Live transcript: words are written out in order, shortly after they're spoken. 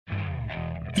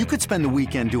You could spend the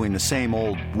weekend doing the same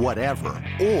old whatever,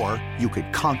 or you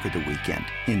could conquer the weekend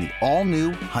in the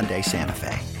all-new Hyundai Santa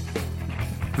Fe.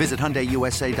 Visit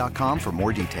HyundaiUSA.com for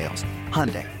more details.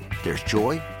 Hyundai, there's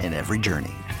joy in every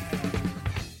journey.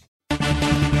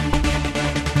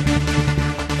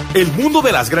 El mundo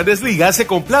de las grandes ligas se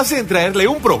complace en traerle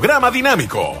un programa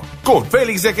dinámico, con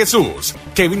Félix de Jesús,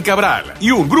 Kevin Cabral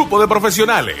y un grupo de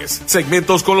profesionales.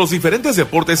 Segmentos con los diferentes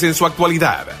deportes en su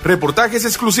actualidad, reportajes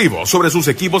exclusivos sobre sus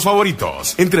equipos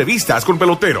favoritos, entrevistas con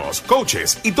peloteros,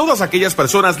 coaches y todas aquellas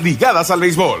personas ligadas al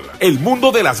béisbol. El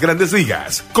mundo de las grandes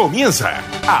ligas comienza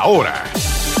ahora.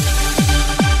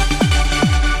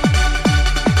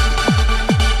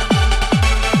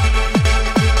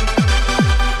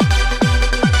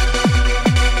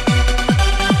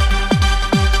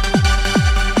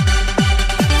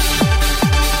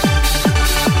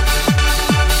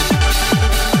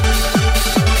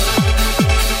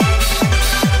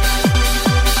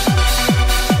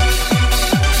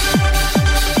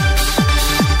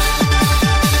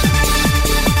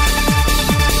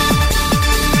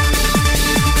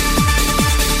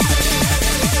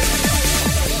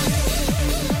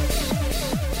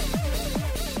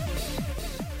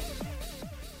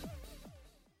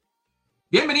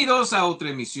 Bienvenidos a otra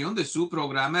emisión de su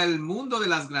programa El Mundo de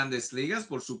las Grandes Ligas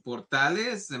por sus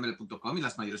portales ml.com y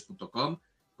lasmayores.com.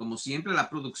 Como siempre, la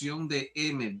producción de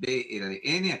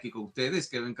MBRN. Aquí con ustedes,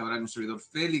 Kevin Cabral, un servidor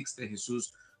Félix de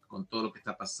Jesús, con todo lo que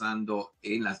está pasando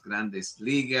en las Grandes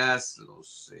Ligas,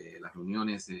 las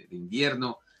reuniones de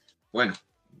invierno. Bueno,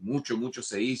 mucho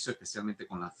se hizo, especialmente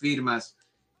con las firmas.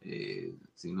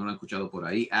 Si no lo han escuchado por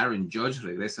ahí, Aaron Judge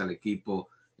regresa al equipo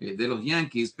de los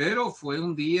Yankees, pero fue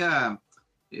un día...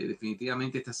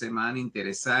 definitivamente esta semana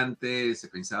interesante. Se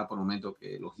pensaba por un momento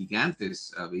que los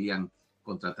Gigantes habían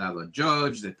contratado a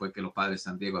Judge después que los Padres de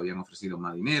San Diego habían ofrecido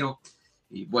más dinero.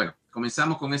 Y bueno,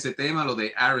 comenzamos con ese tema, lo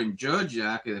de Aaron Judge,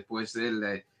 ya que después de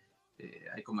él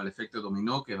hay como el efecto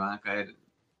dominó que van a caer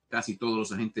casi todos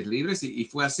los agentes libres y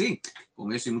fue así.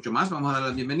 Con eso y mucho más, vamos a dar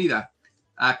la bienvenida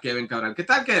a Kevin Cabral. ¿Qué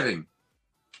tal, Kevin?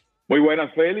 Muy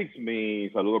buenas, Félix. Mi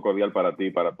saludo cordial para ti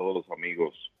y para todos los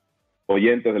amigos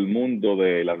oyentes del mundo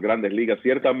de las grandes ligas.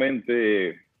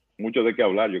 Ciertamente mucho de qué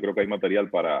hablar. Yo creo que hay material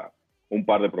para un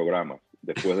par de programas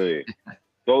después de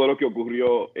todo lo que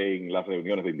ocurrió en las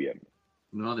reuniones de invierno.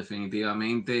 No,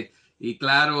 definitivamente. Y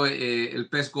claro, el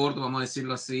pez gordo, vamos a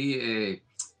decirlo así.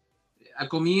 Al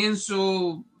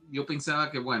comienzo yo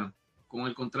pensaba que, bueno, con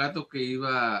el contrato que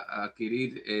iba a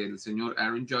adquirir el señor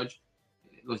Aaron Judge,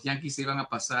 los Yankees se iban a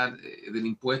pasar del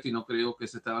impuesto y no creo que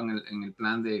eso estaba en el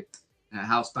plan de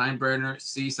Hal Steinbrenner.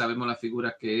 Sí, sabemos la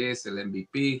figura que es, el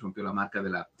MVP, rompió la marca de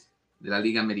la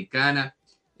Liga Americana.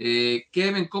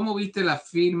 Kevin, ¿cómo viste la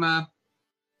firma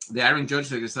de Aaron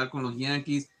Judge regresar con los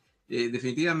Yankees?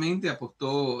 Definitivamente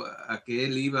apostó a que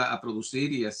él iba a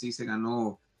producir y así se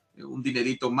ganó un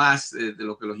dinerito más de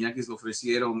lo que los Yankees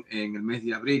ofrecieron en el mes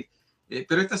de abril.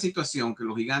 Pero esta situación, que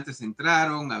los Gigantes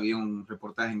entraron, había un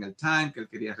reportaje en el Time que él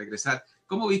quería regresar.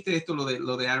 ¿Cómo viste esto,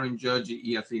 lo de Aaron Judge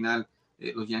y al final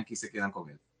los Yankees se quedan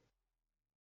con él?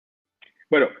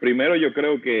 Bueno, primero yo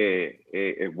creo que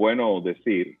es bueno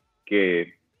decir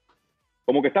que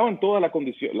como que estaban todas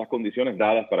las condiciones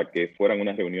dadas para que fueran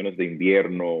unas reuniones de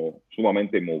invierno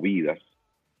sumamente movidas.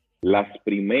 Las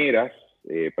primeras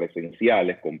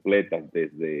presenciales completas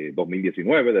desde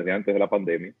 2019, desde antes de la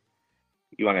pandemia,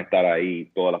 iban a estar ahí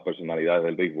todas las personalidades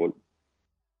del béisbol.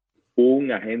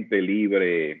 Un agente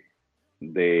libre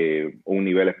de un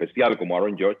nivel especial como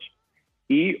Aaron Judge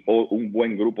y un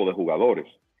buen grupo de jugadores.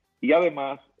 Y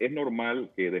además es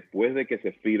normal que después de que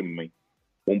se firme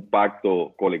un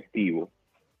pacto colectivo,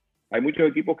 hay muchos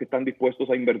equipos que están dispuestos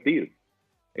a invertir.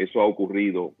 Eso ha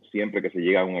ocurrido siempre que se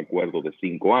llega a un acuerdo de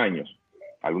 5 años.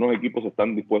 Algunos equipos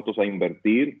están dispuestos a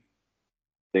invertir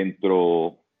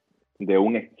dentro de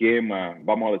un esquema,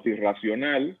 vamos a decir,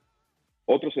 racional.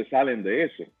 Otros se salen de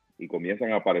eso y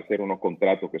comienzan a aparecer unos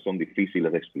contratos que son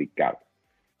difíciles de explicar.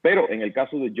 Pero en el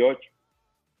caso de Judge,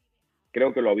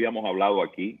 creo que lo habíamos hablado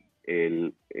aquí,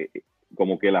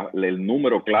 como que el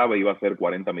número clave iba a ser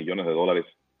 $40 millones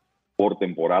por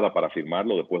temporada para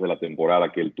firmarlo después de la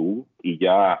temporada que él tuvo, y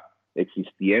ya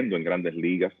existiendo en grandes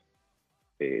ligas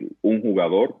un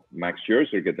jugador, Max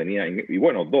Scherzer, que tenía, y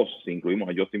bueno, dos, si incluimos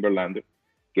a Justin Verlander,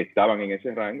 que estaban en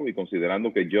ese rango, y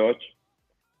considerando que Judge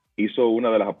hizo una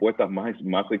de las apuestas más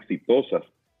exitosas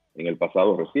en el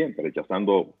pasado reciente,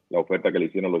 rechazando la oferta que le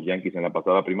hicieron los Yankees en la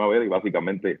pasada primavera y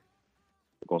básicamente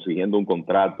consiguiendo un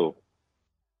contrato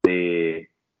de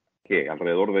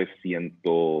alrededor de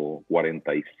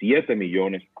 147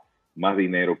 millones más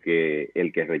dinero que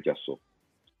el que rechazó.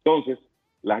 Entonces,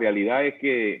 la realidad es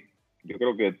que yo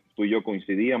creo que tú y yo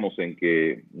coincidíamos en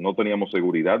que no teníamos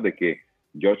seguridad de que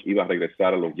George iba a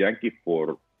regresar a los Yankees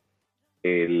por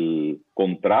el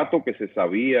contrato que se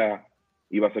sabía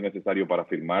iba a ser necesario para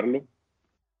firmarlo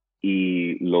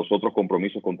y los otros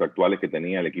compromisos contractuales que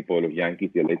tenía el equipo de los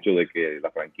Yankees y el hecho de que la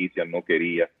franquicia no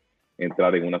quería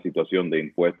entrar en una situación de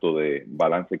impuesto de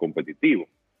balance competitivo.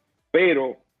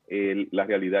 Pero la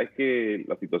realidad es que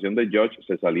la situación de George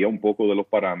se salía un poco de los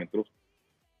parámetros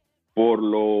por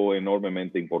lo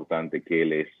enormemente importante que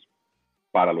él es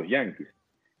para los Yankees.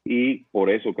 Y por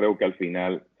eso creo que al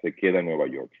final se queda en Nueva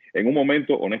York. En un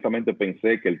momento, honestamente,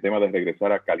 pensé que el tema de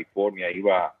regresar a California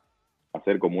iba a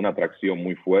ser como una atracción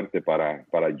muy fuerte para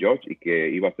George y que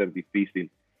iba a ser difícil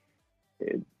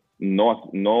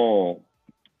no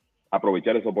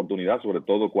aprovechar esa oportunidad, sobre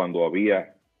todo cuando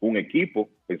había un equipo,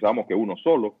 pensábamos que uno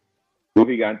solo, los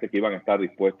Gigantes que iban a estar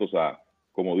dispuestos a,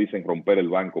 como dicen, romper el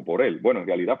banco por él. Bueno, en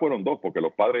realidad fueron dos, porque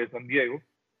los Padres de San Diego,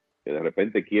 que de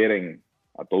repente quieren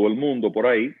a todo el mundo por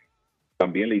ahí,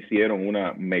 también le hicieron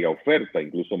una mega oferta,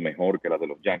 incluso mejor que la de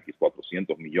los Yankees,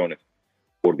 400 millones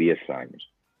por 10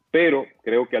 años. Pero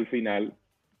creo que al final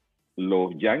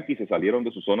los Yankees se salieron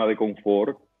de su zona de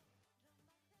confort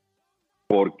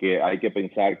porque hay que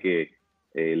pensar que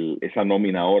esa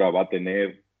nómina ahora va a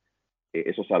tener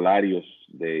esos salarios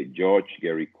de George,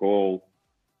 Gary Cole,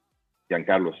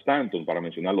 Giancarlo Stanton, para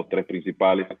mencionar los tres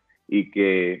principales, y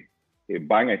que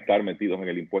van a estar metidos en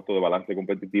el impuesto de balance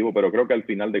competitivo, pero creo que al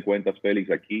final de cuentas, Félix,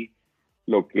 aquí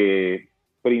lo que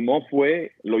primó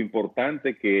fue lo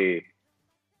importante que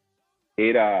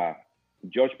era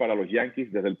George para los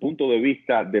Yankees desde el punto de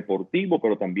vista deportivo,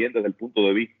 pero también desde el punto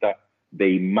de vista de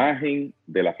imagen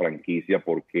de la franquicia,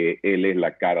 porque él es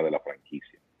la cara de la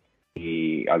franquicia.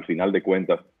 Y al final de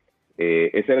cuentas,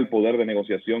 ese era el poder de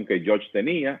negociación que George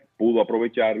tenía, pudo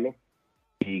aprovecharlo,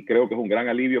 y creo que es un gran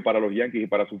alivio para los Yankees y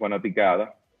para su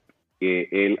fanaticada que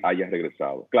él haya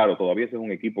regresado. Claro, todavía ese es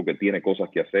un equipo que tiene cosas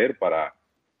que hacer para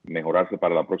mejorarse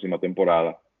para la próxima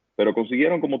temporada, pero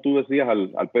consiguieron, como tú decías,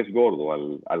 al pez gordo,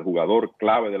 al jugador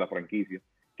clave de la franquicia,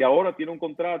 que ahora tiene un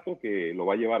contrato que lo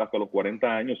va a llevar hasta los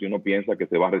 40 años y uno piensa que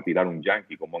se va a retirar un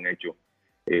Yankee, como han hecho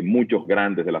muchos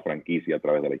grandes de la franquicia a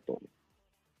través de la historia.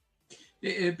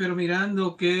 Pero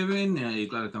mirando, Kevin, y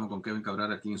claro, estamos con Kevin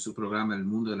Cabral aquí en su programa El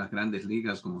Mundo de las Grandes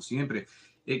Ligas, como siempre.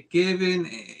 Kevin,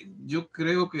 yo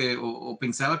creo que, o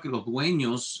pensaba que los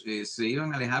dueños se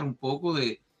iban a alejar un poco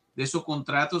de esos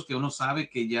contratos que uno sabe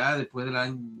que ya después del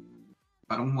año,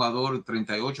 para un jugador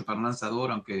 38, para un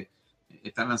lanzador, aunque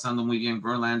están lanzando muy bien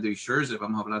Verlander y Scherzer,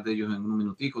 vamos a hablar de ellos en unos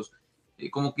minuticos,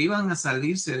 como que iban a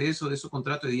salirse de esos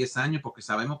contratos de 10 años, porque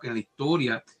sabemos que la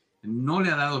historia no le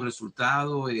ha dado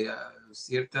resultado,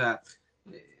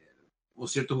 o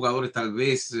ciertos jugadores tal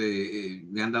vez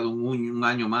le han dado un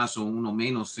año más o uno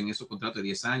menos en esos contratos de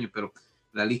 10 años, pero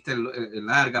la lista es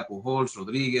larga, Pujols,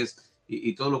 Rodríguez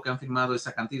y todo lo que han firmado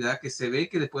esa cantidad, que se ve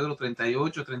que después de los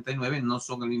 38, 39 no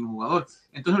son el mismo jugador.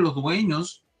 Entonces los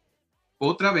dueños,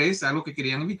 otra vez, algo que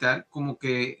querían evitar, como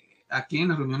que aquí en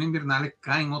las reuniones invernales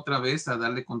caen otra vez a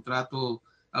darle contrato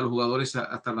a los jugadores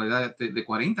hasta la edad de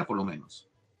 40 por lo menos.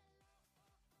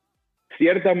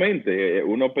 Ciertamente,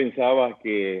 uno pensaba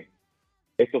que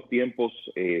estos tiempos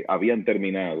habían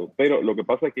terminado, pero lo que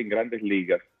pasa es que en Grandes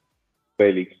Ligas,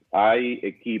 Félix, hay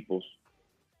equipos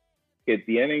que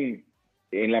tienen,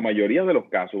 en la mayoría de los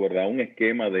casos, ¿verdad?, un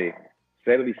esquema de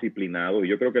ser disciplinados, y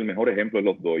yo creo que el mejor ejemplo es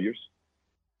los Dodgers,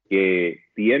 que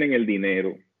tienen el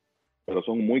dinero, pero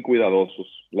son muy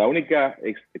cuidadosos. La única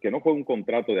que no fue un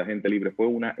contrato de agente libre, fue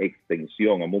una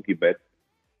extensión a Mookie Betts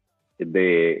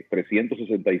de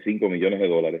 $365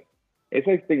 millones.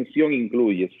 Esa extensión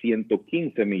incluye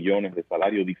 115 millones de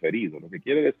salario diferido, lo que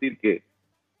quiere decir que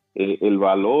el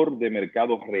valor de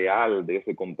mercado real de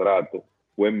ese contrato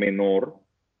fue menor,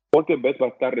 porque Betts va a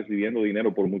estar recibiendo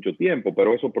dinero por mucho tiempo,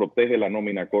 pero eso protege la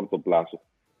nómina a corto plazo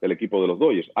del equipo de los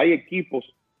Dodgers. Hay equipos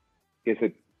que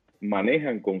se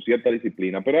manejan con cierta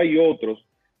disciplina, pero hay otros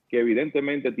que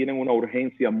evidentemente tienen una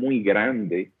urgencia muy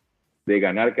grande de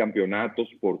ganar campeonatos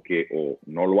porque o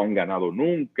no lo han ganado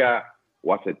nunca,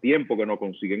 o hace tiempo que no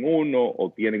consiguen uno,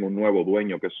 o tienen un nuevo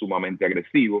dueño que es sumamente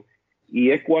agresivo,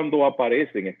 y es cuando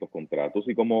aparecen estos contratos.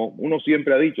 Y como uno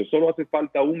siempre ha dicho, solo hace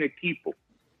falta un equipo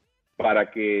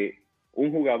para que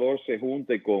un jugador se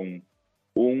junte con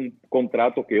un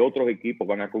contrato que otros equipos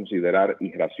van a considerar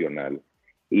irracional.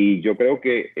 Y yo creo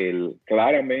que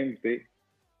claramente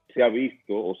se ha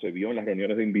visto o se vio en las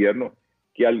reuniones de invierno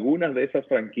que algunas de esas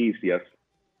franquicias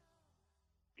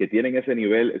que tienen ese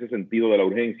nivel, ese sentido de la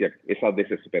urgencia, esa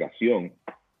desesperación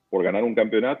por ganar un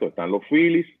campeonato, están los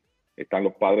Phillies, están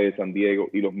los Padres de San Diego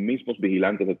y los mismos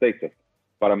Vigilantes de Texas,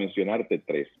 para mencionarte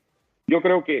tres. yo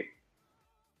creo que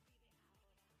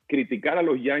criticar a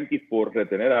los Yankees por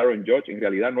retener a Aaron Judge en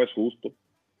realidad no es justo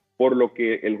por lo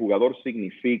que el jugador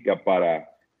significa para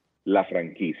la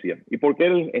franquicia y porque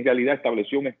él en realidad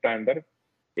estableció un estándar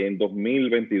en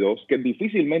 2022 que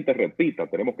difícilmente repita,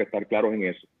 tenemos que estar claros en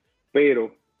eso,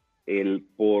 pero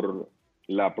por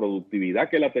la productividad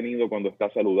que él ha tenido cuando está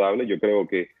saludable, yo creo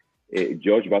que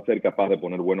Judge va a ser capaz de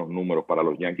poner buenos números para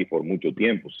los Yankees por mucho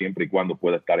tiempo, siempre y cuando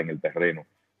pueda estar en el terreno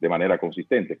de manera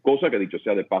consistente, cosa que dicho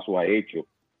sea de paso ha hecho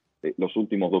los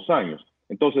últimos 2 años.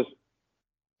 Entonces,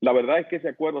 la verdad es que ese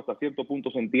acuerdo hasta cierto punto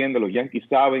se entiende. Los Yankees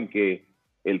saben que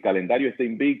el calendario está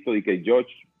invicto y que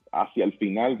Judge hacia el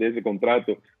final de ese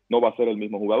contrato no va a ser el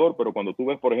mismo jugador, pero cuando tú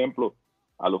ves, por ejemplo,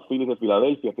 a los Phillies de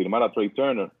Filadelfia firmar a Trey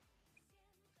Turner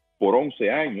por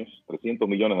 11 años, $300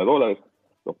 millones,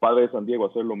 los Padres de San Diego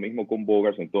hacer lo mismo con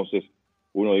Bogaerts, entonces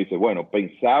uno dice, bueno,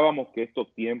 pensábamos que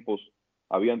estos tiempos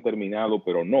habían terminado,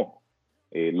 pero no.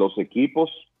 Los equipos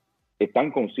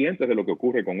están conscientes de lo que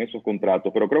ocurre con esos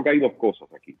contratos, pero creo que hay 2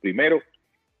 cosas aquí. Primero,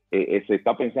 se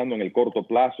está pensando en el corto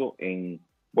plazo,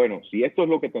 bueno, si esto es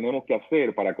lo que tenemos que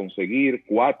hacer para conseguir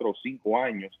 4 o 5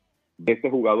 años de este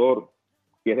jugador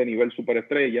que es de nivel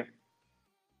superestrella,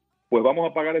 pues vamos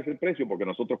a pagar ese precio porque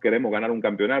nosotros queremos ganar un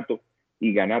campeonato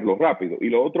y ganarlo rápido. Y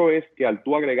lo otro es que al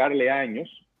tú agregarle años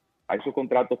a esos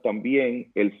contratos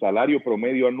también, el salario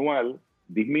promedio anual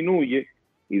disminuye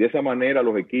y de esa manera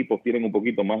los equipos tienen un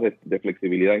poquito más de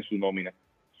flexibilidad en su nómina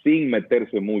sin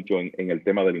meterse mucho en el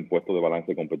tema del impuesto de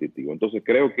balance competitivo. Entonces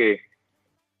creo que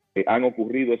han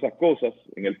ocurrido esas cosas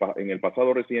en el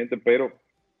pasado reciente, pero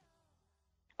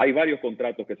hay varios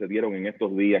contratos que se dieron en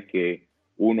estos días que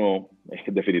uno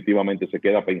definitivamente se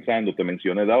queda pensando. Te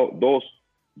mencioné 2,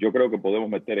 yo creo que podemos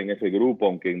meter en ese grupo,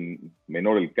 aunque en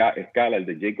menor escala, el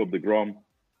de Jacob deGrom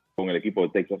con el equipo de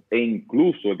Texas e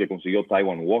incluso el que consiguió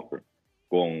Taijuan Walker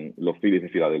con los Phillies de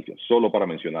Filadelfia, solo para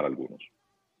mencionar algunos.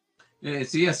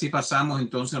 Sí, así pasamos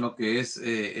entonces a lo que es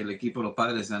el equipo de los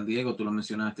Padres de San Diego. Tú lo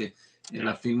mencionaste,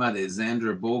 la firma de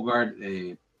Xander Bogaerts,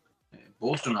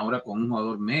 Boston ahora con un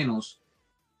jugador menos.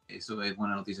 Eso es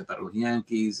buena noticia para los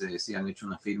Yankees. Sí han hecho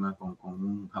una firma con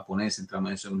un japonés,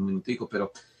 entramos en eso en un minutico,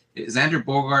 pero Xander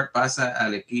Bogaerts pasa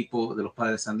al equipo de los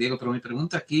Padres de San Diego. Pero mi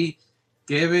pregunta aquí,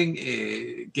 Kevin,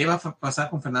 ¿qué va a pasar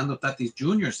con Fernando Tatis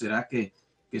Jr.? ¿Será que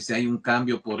si hay un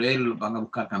cambio por él, van a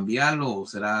buscar cambiarlo? ¿O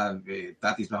será que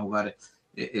Tatis va a jugar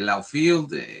el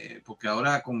outfield? Porque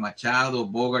ahora con Machado,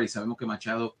 Bogaerts, y sabemos que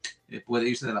Machado puede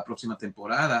irse de la próxima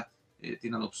temporada,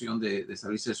 tiene la opción de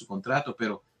salirse de su contrato,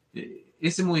 pero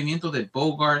ese movimiento de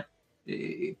Bogaerts,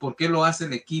 ¿por qué lo hace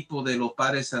el equipo de los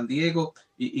Padres de San Diego?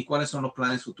 ¿Y cuáles son los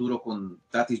planes futuros con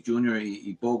Tatis Jr.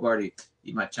 y Bogaerts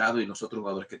y Machado y los otros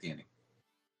jugadores que tienen?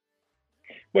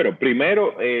 Bueno,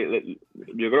 primero,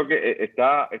 yo creo que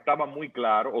estaba muy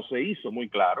claro, o se hizo muy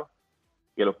claro,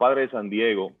 que los Padres de San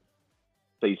Diego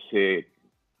se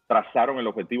trazaron el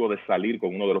objetivo de salir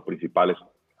con uno de los principales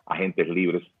agentes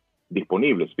libres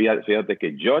disponibles. Fíjate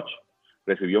que Judge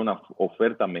recibió una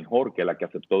oferta mejor que la que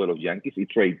aceptó de los Yankees y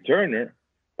Trey Turner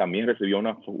también recibió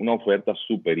una oferta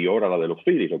superior a la de los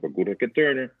Phillies. Lo que ocurre es que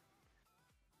Turner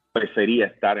prefería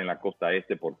estar en la costa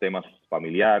este por temas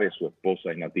familiares, su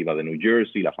esposa es nativa de New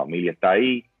Jersey, la familia está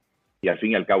ahí y al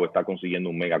fin y al cabo está consiguiendo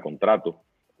un mega contrato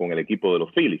con el equipo de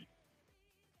los Phillies.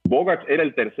 Bogaerts era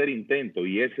el tercer intento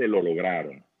y ese lo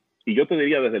lograron. Y yo te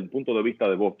diría desde el punto de vista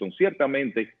de Boston,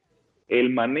 ciertamente el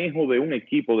manejo de un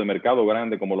equipo de mercado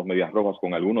grande como los Medias Rojas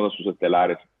con algunos de sus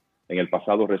estelares en el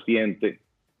pasado reciente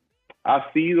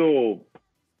ha sido,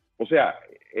 o sea,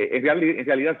 en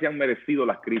realidad se han merecido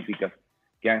las críticas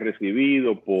que han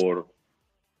recibido por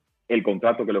el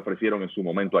contrato que le ofrecieron en su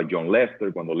momento a John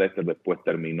Lester, cuando Lester después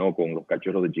terminó con los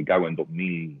Cachorros de Chicago en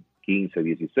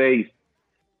 2015-16,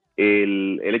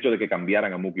 el hecho de que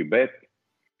cambiaran a Mookie Betts.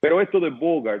 Pero esto de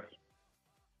Bogaerts,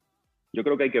 yo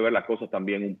creo que hay que ver las cosas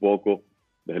también un poco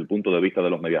desde el punto de vista de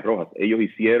los Medias Rojas. Ellos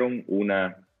hicieron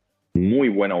una muy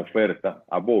buena oferta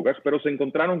a Bogaerts, pero se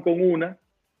encontraron con una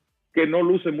que no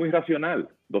luce muy racional.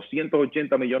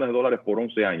 $280 millones por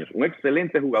 11 años. Un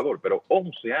excelente jugador, pero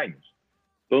 11 años.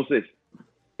 Entonces,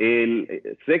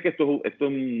 sé que esto es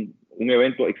un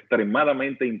evento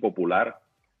extremadamente impopular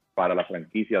para la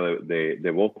franquicia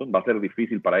de Boston. Va a ser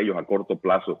difícil para ellos a corto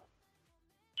plazo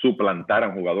suplantar a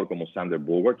un jugador como Xander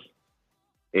Bogaerts.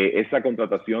 Esa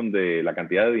contratación de la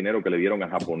cantidad de dinero que le dieron al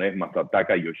japonés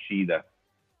Masataka Yoshida,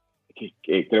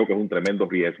 que creo que es un tremendo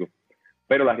riesgo.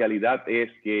 Pero la realidad es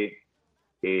que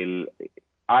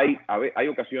hay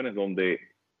ocasiones donde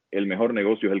el mejor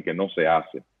negocio es el que no se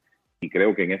hace. Y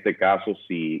creo que en este caso,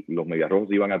 si los Medias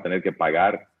Rojas iban a tener que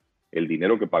pagar el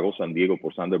dinero que pagó San Diego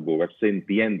por Xander Bogaerts, se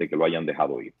entiende que lo hayan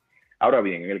dejado ir. Ahora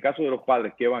bien, en el caso de los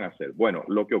Padres, ¿qué van a hacer? Bueno,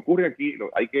 lo que ocurre aquí,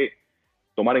 hay que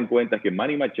tomar en cuenta que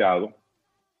Manny Machado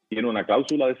tiene una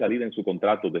cláusula de salida en su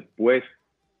contrato después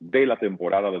de la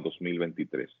temporada de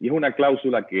 2023. Y es una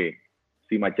cláusula que,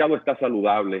 si Machado está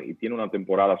saludable y tiene una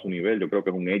temporada a su nivel, yo creo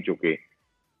que es un hecho que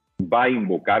va a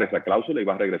invocar esa cláusula y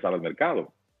va a regresar al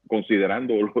mercado,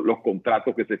 considerando los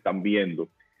contratos que se están viendo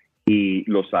y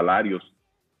los salarios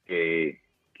que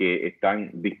están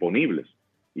disponibles.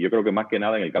 Y yo creo que más que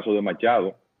nada en el caso de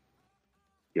Machado,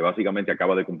 que básicamente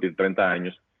acaba de cumplir 30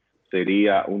 años,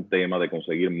 sería un tema de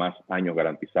conseguir más años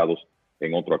garantizados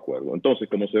en otro acuerdo. Entonces,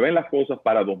 como se ven las cosas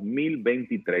para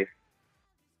 2023,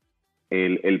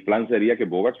 el plan sería que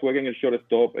Bogaerts juegue en el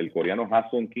shortstop, el coreano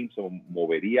Hasson Kim se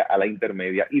movería a la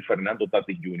intermedia y Fernando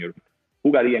Tatis Jr.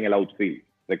 jugaría en el outfield.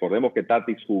 Recordemos que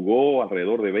Tatis jugó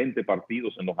alrededor de 20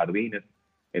 partidos en los Jardines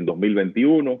en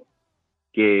 2021,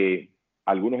 que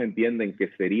algunos entienden que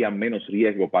sería menos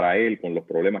riesgo para él con los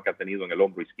problemas que ha tenido en el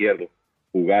hombro izquierdo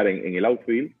jugar en el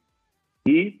outfield.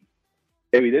 Y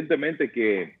evidentemente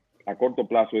que a corto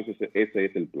plazo ese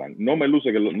es el plan. No me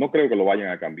luce no creo que lo vayan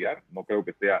a cambiar, no creo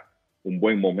que sea un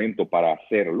buen momento para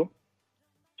hacerlo.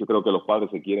 Yo creo que los Padres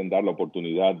se quieren dar la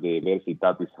oportunidad de ver si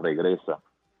Tatis regresa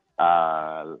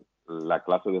a la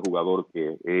clase de jugador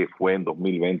que fue en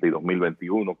 2020 y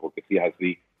 2021, porque si es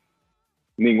así,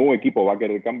 ningún equipo va a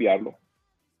querer cambiarlo.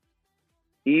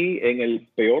 Y en el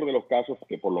peor de los casos,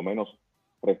 que por lo menos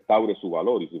restaure su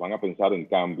valor, y si van a pensar en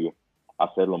cambio,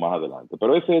 hacerlo más adelante.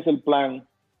 Pero ese es el plan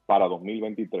para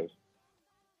 2023.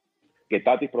 Que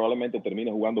Tatis probablemente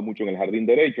termine jugando mucho en el jardín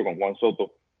derecho, con Juan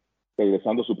Soto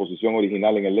regresando a su posición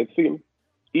original en el left field.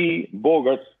 Y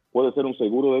Bogaerts puede ser un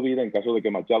seguro de vida en caso de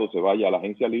que Machado se vaya a la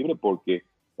agencia libre, porque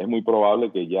es muy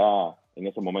probable que ya en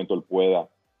ese momento él pueda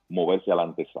moverse a la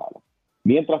antesala.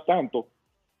 Mientras tanto,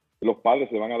 los Padres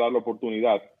se van a dar la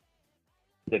oportunidad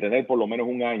de tener por lo menos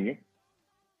un año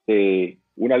de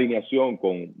una alineación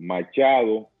con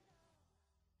Machado,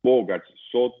 Bogaerts,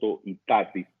 Soto y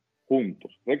Tatis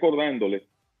juntos, recordándoles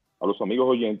a los amigos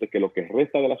oyentes que lo que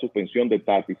resta de la suspensión de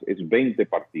Tatis es 20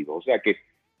 partidos. O sea que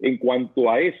en cuanto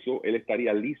a eso, él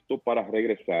estaría listo para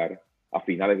regresar a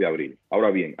finales de abril. Ahora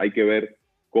bien, hay que ver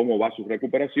cómo va su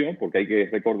recuperación, porque hay que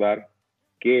recordar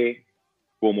que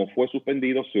como fue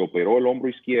suspendido, se operó el hombro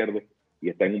izquierdo y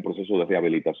está en un proceso de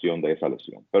rehabilitación de esa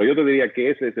lesión. Pero yo te diría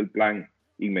que ese es el plan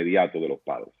inmediato de los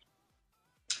Padres.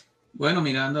 Bueno,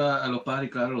 mirando a los Padres,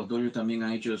 claro, los Dodgers también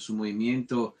han hecho su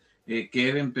movimiento,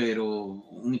 Kevin, pero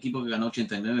un equipo que ganó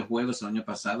 89 juegos el año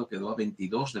pasado quedó a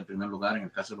 22 del primer lugar en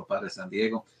el caso de los Padres de San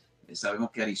Diego. Sabemos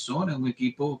que Arizona es un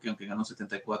equipo que aunque ganó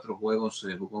 74 juegos,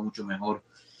 jugó mucho mejor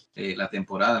la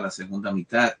temporada, la segunda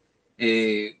mitad.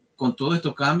 Con todos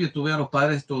estos cambios, ¿tú ves a los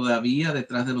Padres todavía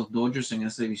detrás de los Dodgers en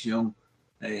esa división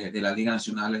de la Liga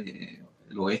Nacional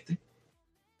del Oeste?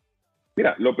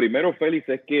 Mira, lo primero, Félix,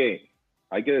 es que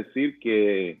hay que decir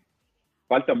que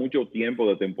falta mucho tiempo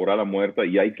de temporada muerta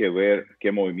y hay que ver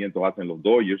qué movimientos hacen los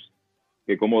Dodgers,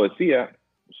 que como decía,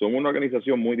 son una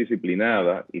organización muy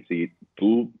disciplinada, y si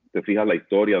tú te fijas la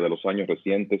historia de los años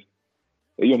recientes,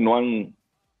 ellos no han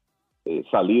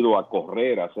salido a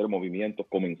correr, a hacer movimientos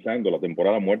comenzando la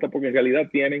temporada muerta, porque en realidad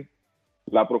tienen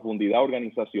la profundidad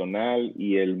organizacional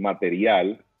y el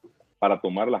material para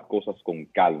tomar las cosas con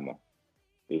calma.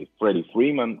 Freddie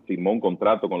Freeman firmó un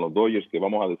contrato con los Dodgers que,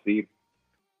 vamos a decir,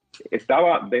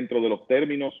 estaba dentro de los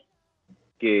términos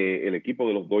que el equipo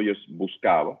de los Dodgers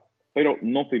buscaba, pero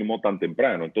no firmó tan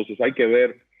temprano. Entonces hay que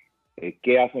ver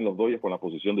qué hacen los Dodgers con la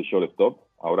posición de shortstop,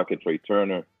 ahora que Trey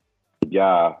Turner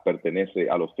ya pertenece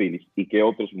a los Phillies, y qué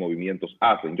otros movimientos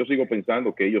hacen. Yo sigo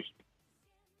pensando que ellos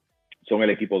son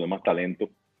el equipo de más talento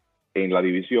en la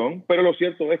división, pero lo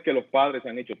cierto es que los Padres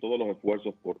han hecho todos los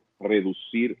esfuerzos por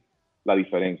reducir la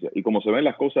diferencia. Y como se ven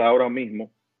las cosas ahora mismo,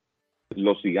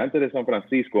 los Gigantes de San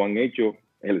Francisco han hecho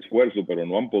el esfuerzo, pero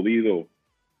no han podido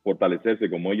fortalecerse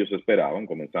como ellos esperaban,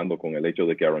 comenzando con el hecho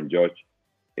de que Aaron Judge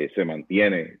se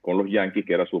mantiene con los Yankees,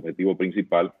 que era su objetivo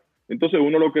principal. Entonces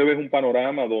uno lo que ve es un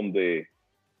panorama donde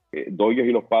Dodgers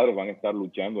y los Padres van a estar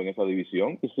luchando en esa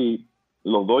división, y si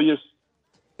los Dodgers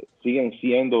siguen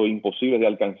siendo imposibles de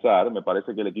alcanzar, me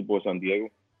parece que el equipo de San Diego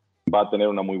va a tener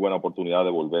una muy buena oportunidad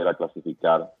de volver a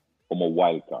clasificar como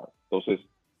wild card. Entonces,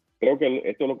 creo que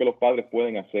esto es lo que los Padres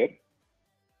pueden hacer.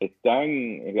 Están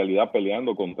en realidad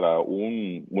peleando contra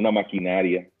una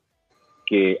maquinaria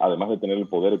que, además de tener el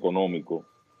poder económico,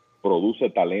 produce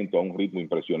talento a un ritmo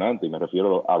impresionante, y me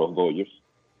refiero a los Dodgers,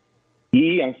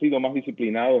 y han sido más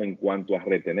disciplinados en cuanto a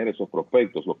retener esos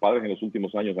prospectos. Los Padres en los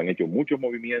últimos años han hecho muchos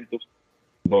movimientos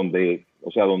donde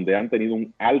han tenido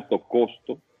un alto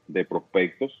costo de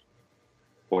prospectos,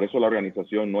 Por eso la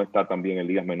organización no está tan bien en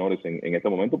ligas menores en este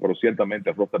momento, pero ciertamente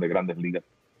el roster de Grandes Ligas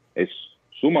es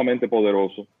sumamente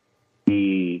poderoso.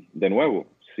 Y de nuevo,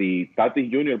 si Tatis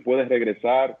Jr. puede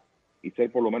regresar y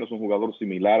ser por lo menos un jugador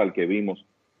similar al que vimos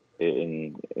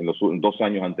en los 2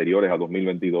 años anteriores a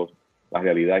 2022, la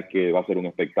realidad es que va a ser un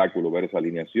espectáculo ver esa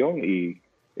alineación y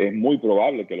es muy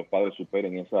probable que los Padres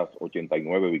superen esas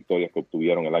 89 victorias que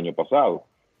obtuvieron el año pasado.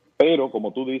 Pero,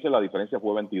 como tú dices, la diferencia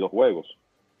fue 22 juegos.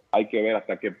 Hay que ver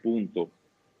hasta qué punto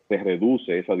se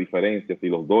reduce esa diferencia. Si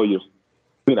los Dodgers,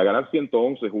 mira, ganar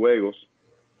 111 juegos,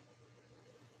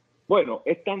 bueno,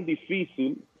 es tan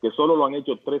difícil que solo lo han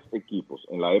hecho 3 equipos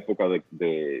en la época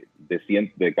de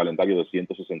calendario de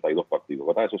 162 partidos,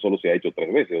 ¿verdad? Eso solo se ha hecho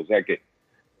 3 veces, o sea que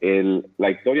la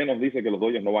historia nos dice que los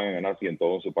Dodgers no van a ganar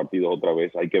 111 partidos otra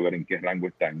vez. Hay que ver en qué rango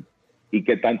están y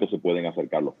qué tanto se pueden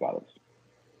acercar los Padres.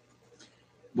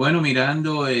 Bueno,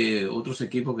 mirando otros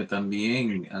equipos que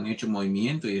también han hecho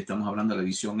movimiento, y estamos hablando de la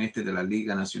división este de la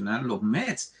Liga Nacional, los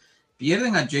Mets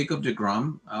pierden a Jacob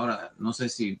deGrom. Ahora, no sé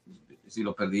si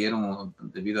lo perdieron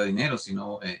debido a dinero,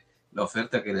 sino la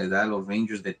oferta que le da a los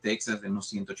Rangers de Texas de unos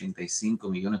 185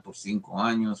 millones por 5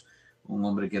 años. Un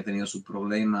hombre que ha tenido sus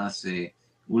problemas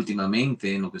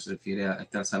últimamente en lo que se refiere a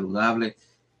estar saludable.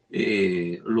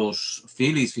 Los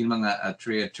Phillies firman a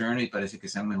Trey Turner y parece que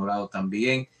se han mejorado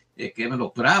también. Que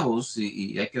los Bravos,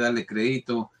 y hay que darle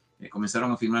crédito,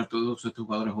 comenzaron a firmar todos estos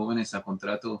jugadores jóvenes a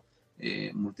contratos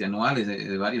multianuales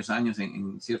de varios años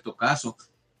en cierto caso.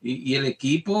 Y el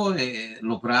equipo,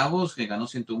 los Bravos, que ganó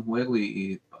 101 juegos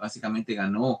y básicamente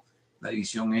ganó la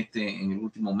división en el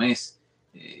último mes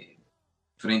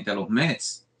frente a los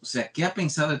Mets. O sea, ¿qué ha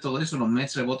pensado de todo eso? Los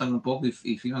Mets rebotan un poco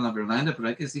y firman a Verlander, pero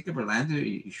hay que decir que Verlander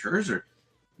y Scherzer,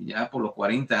 ya por los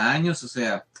 40 años, o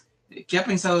sea, ¿qué ha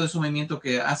pensado de ese movimiento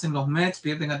que hacen los Mets?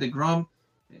 Pierden a deGrom,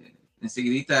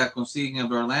 enseguidita consiguen a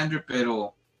Verlander,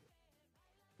 pero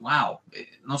wow,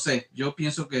 no sé, yo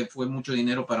pienso que fue mucho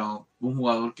dinero para un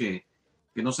jugador que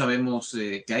no sabemos,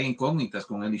 que hay incógnitas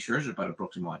con él y Scherzer para el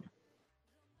próximo año.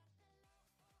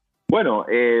 Bueno,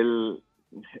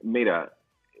 mira,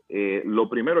 lo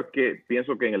primero es que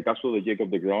pienso que en el caso de Jacob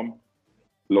deGrom,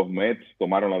 los Mets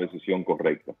tomaron la decisión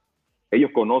correcta.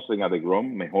 Ellos conocen a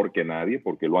deGrom mejor que nadie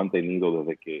porque lo han tenido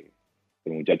desde que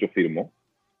el muchacho firmó.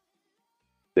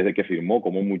 Desde que firmó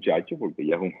como un muchacho, porque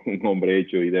ya es un hombre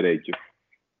hecho y derecho.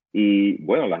 Y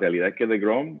bueno, la realidad es que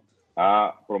deGrom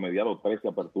ha promediado 13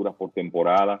 aperturas por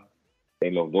temporada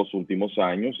en los 2 últimos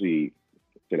años y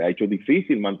se le ha hecho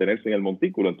difícil mantenerse en el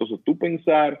montículo. Entonces, tú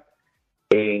pensar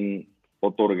en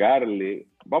otorgarle,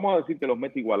 vamos a decir que los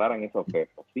Mets igualaran esa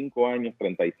oferta, 5 años,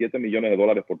 $37 millones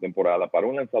por temporada para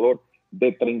un lanzador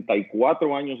de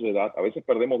 34 años de edad. A veces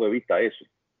perdemos de vista eso.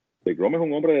 deGrom es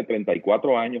un hombre de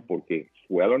 34 años porque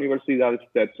fue a la Universidad de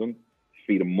Stetson,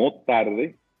 firmó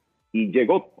tarde y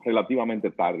llegó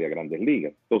relativamente tarde a Grandes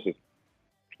Ligas. Entonces,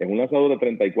 es un lanzador de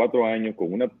 34 años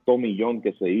con una tomillón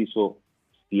que se hizo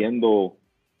siendo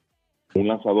un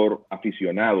lanzador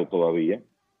aficionado todavía.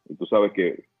 Y tú sabes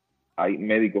que hay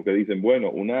médicos que dicen,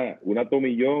 bueno, una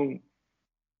tomillón,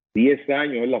 10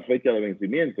 años es la fecha de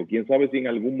vencimiento. Quién sabe si en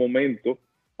algún momento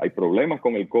hay problemas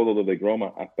con el codo de deGrom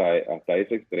hasta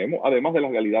ese extremo, además de la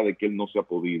realidad de que él no se ha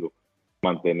podido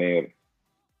mantener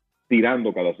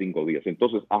tirando cada 5 días.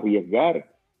 Entonces,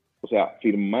 arriesgar, o sea,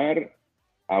 firmar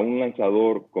a un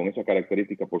lanzador con esas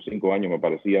características por 5 años me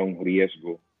parecía un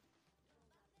riesgo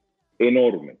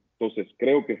enorme. Entonces,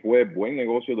 creo que fue buen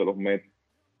negocio de los Mets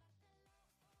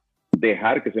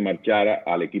dejar que se marchara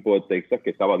al equipo de Texas,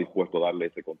 que estaba dispuesto a darle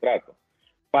ese contrato.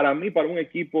 Para mí, para un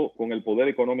equipo con el poder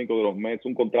económico de los Mets,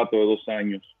 un contrato de 2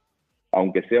 años,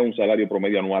 aunque sea un salario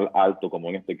promedio anual alto, como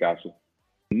en este caso,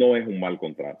 no es un mal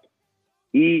contrato.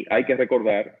 Y hay que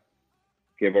recordar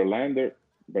que Verlander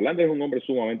es un hombre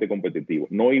sumamente competitivo.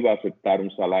 No iba a aceptar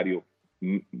un salario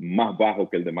más bajo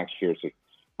que el de Max Scherzer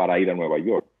para ir a Nueva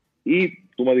York. Y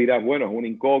tú me dirás, bueno, es una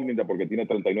incógnita porque tiene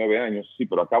 39 años. Sí,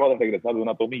 pero acaba de regresar de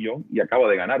una tomillón y acaba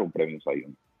de ganar un premio Cy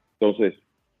Young. Entonces,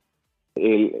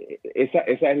 esa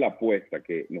es la apuesta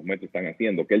que los Mets están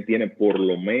haciendo, que él tiene por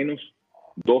lo menos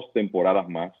 2 temporadas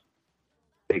más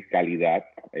de calidad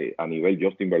a nivel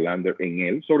Justin Verlander en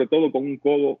él, sobre todo con un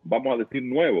codo, vamos a decir,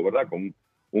 nuevo, ¿verdad? Con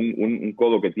un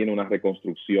codo que tiene una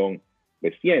reconstrucción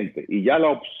reciente. Y ya la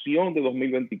opción de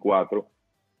 2024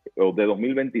 o de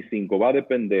 2025 va a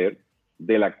depender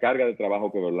de la carga de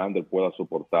trabajo que Verlander pueda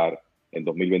soportar en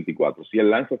 2024. Si él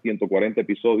lanza 140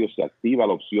 episodios, se activa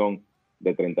la opción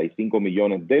de 35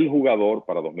 millones del jugador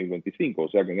para 2025. O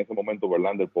sea que en ese momento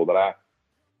Verlander podrá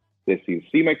decir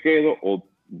si me quedo o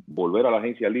volver a la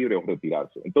agencia libre o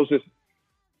retirarse. Entonces,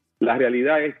 la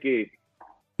realidad es que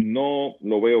no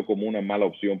lo veo como una mala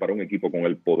opción para un equipo con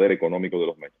el poder económico de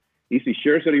los Mets. Y si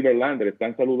Scherzer y Verlander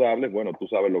están saludables, bueno, tú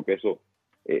sabes lo que eso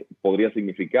podría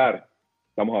significar.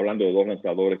 Estamos hablando de dos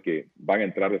lanzadores que van a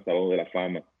entrar al Salón de la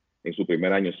Fama en su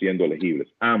primer año siendo elegibles,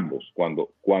 ambos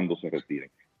cuando se retiren.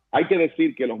 Hay que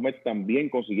decir que los Mets también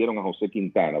consiguieron a José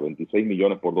Quintana, 26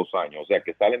 millones por 2 años, o sea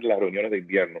que salen de las reuniones de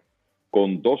invierno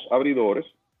con 2 abridores,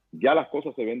 ya las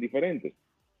cosas se ven diferentes,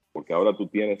 porque ahora tú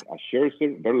tienes a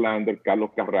Scherzer, Verlander,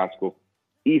 Carlos Carrasco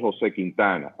y José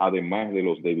Quintana, además de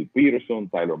los David Peterson,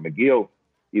 Tyler McGill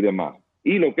y demás.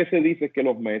 Y lo que se dice es que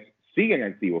los Mets siguen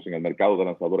activos en el mercado de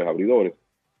lanzadores abridores.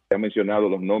 Se han mencionado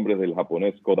los nombres del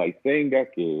japonés Kodai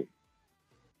Senga, que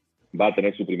va a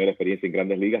tener su primera experiencia en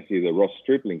Grandes Ligas, y de Ross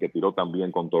Stripling, que tiró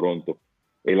también con Toronto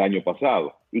el año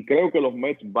pasado. Y creo que los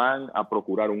Mets van a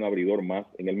procurar un abridor más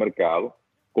en el mercado.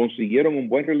 Consiguieron un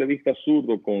buen relevista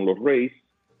zurdo con los Rays,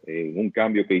 un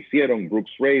cambio que hicieron,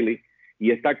 Brooks Raley,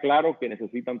 y está claro que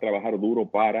necesitan trabajar duro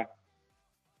para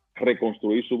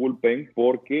reconstruir su bullpen,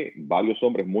 porque varios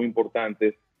hombres muy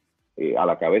importantes a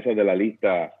la cabeza de la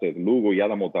lista, Seth Lugo y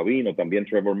Adam Ottavino, también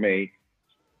Trevor May,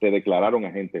 se declararon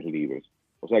agentes libres.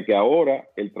 O sea que ahora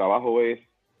el trabajo es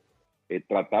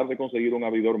tratar de conseguir un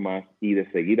abridor más y de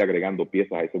seguir agregando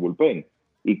piezas a ese bullpen.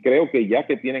 Y creo que ya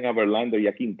que tienen a Verlander y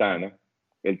a Quintana,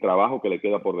 el trabajo que le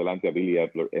queda por delante a Billy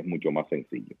Eppler es mucho más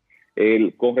sencillo.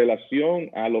 Con relación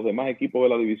a los demás equipos de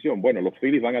la división, bueno, los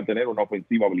Phillies van a tener una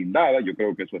ofensiva blindada, yo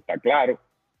creo que eso está claro,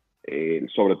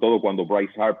 sobre todo cuando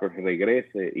Bryce Harper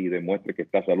regrese y demuestre que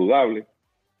está saludable.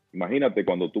 Imagínate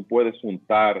cuando tú puedes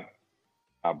juntar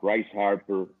a Bryce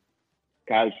Harper,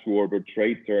 Kyle Schwarber,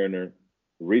 Trey Turner,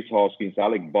 Rhys Hoskins,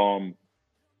 Alec Baum,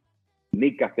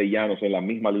 Nick Castellanos en la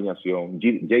misma alineación,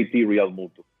 JT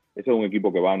Realmuto. Ese es un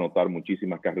equipo que va a anotar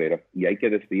muchísimas carreras, y hay que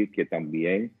decir que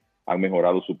también han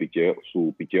mejorado su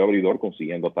picheo abridor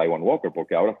consiguiendo a Taijuan Walker,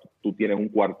 porque ahora tú tienes un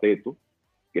cuarteto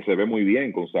que se ve muy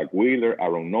bien con Zach Wheeler,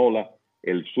 Aaron Nola,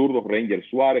 el zurdo Ranger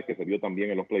Suárez, que se vio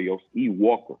también en los playoffs, y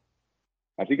Walker.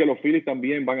 Así que los Phillies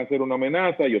también van a ser una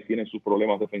amenaza. Ellos tienen sus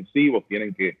problemas defensivos,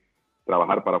 tienen que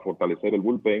trabajar para fortalecer el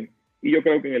bullpen. Y yo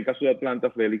creo que en el caso de Atlanta,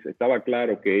 Félix, estaba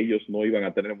claro que ellos no iban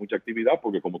a tener mucha actividad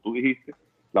porque, como tú dijiste,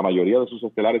 la mayoría de sus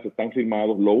estelares están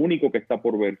firmados. Lo único que está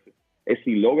por verse es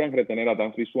si logran retener a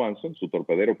Dansby Swanson, su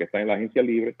torpedero que está en la agencia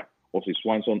libre, o si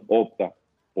Swanson opta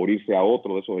por irse a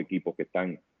otro de esos equipos que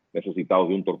están necesitados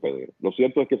de un torpedero. Lo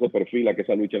cierto es que se perfila que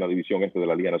esa lucha en la división este de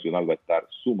la Liga Nacional va a estar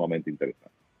sumamente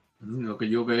interesante. Lo que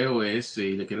yo veo es,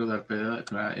 y le quiero dar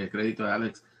crédito a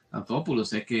Alex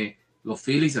Anthopoulos, es que los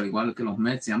Phillies, al igual que los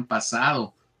Mets, se han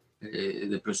pasado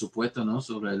de presupuesto, ¿no?,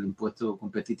 sobre el impuesto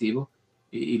competitivo,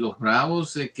 y los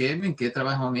Bravos, Kevin, ¿qué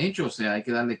trabajo han hecho? O sea, hay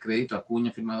que darle crédito a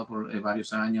Acuña, firmado por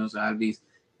varios años, a Alvis,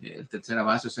 el tercera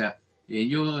base. O sea,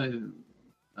 ellos,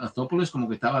 Anthopoulos como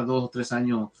que estaba 2 o 3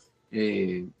 años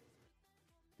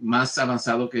más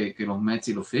avanzado que los Mets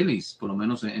y los Phillies, por lo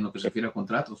menos en lo que se refiere a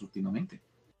contratos últimamente.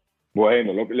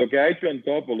 Bueno, lo que ha hecho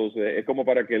Anthopoulos es como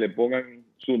para que le pongan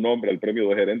su nombre al premio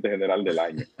de gerente general del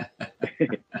año.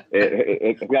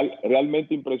 Es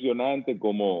realmente impresionante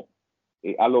cómo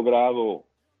ha logrado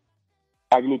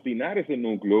aglutinar ese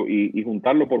núcleo y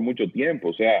juntarlo por mucho tiempo.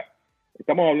 O sea,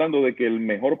 estamos hablando de que el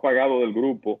mejor pagado del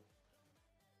grupo,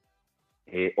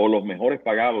 o los mejores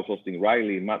pagados, Austin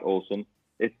Riley y Matt Olson,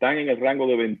 están en el rango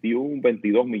de 21,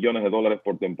 22 millones de dólares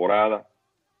por temporada.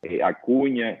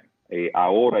 Acuña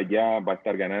ahora ya va a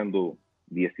estar ganando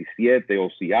 17, o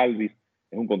si Alvis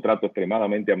es un contrato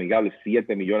extremadamente amigable,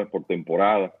 7 millones por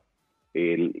temporada.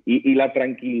 Y la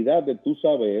tranquilidad de tú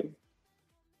saber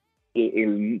que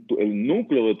el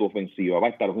núcleo de tu ofensiva va a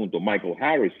estar junto. Michael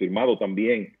Harris, firmado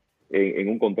también en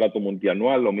un contrato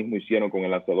multianual, lo mismo hicieron con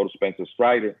el lanzador Spencer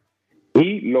Strider.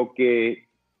 Y lo que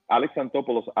Alex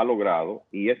Anthopoulos ha logrado,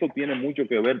 y esto tiene mucho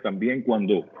que ver también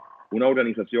cuando una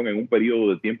organización en un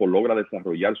periodo de tiempo logra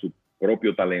desarrollar su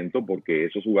propio talento, porque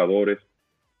esos jugadores,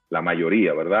 la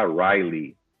mayoría, ¿verdad?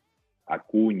 Riley,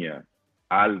 Acuña,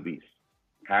 Alvis,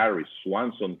 Harris,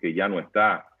 Swanson, que ya no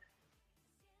está,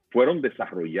 fueron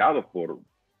desarrollados por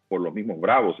los mismos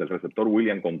Bravos. El receptor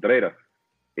William Contreras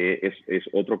es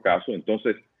otro caso.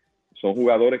 Entonces, son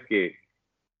jugadores que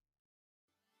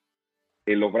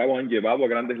los Bravos han llevado a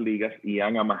Grandes Ligas y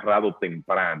han amarrado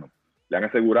temprano. Le han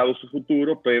asegurado su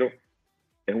futuro, pero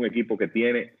es un equipo que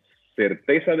tiene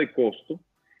certeza de costo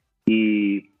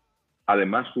y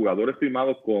además jugadores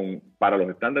firmados para los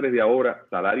estándares de ahora,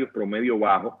 salarios promedio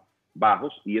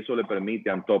bajos, y eso le permite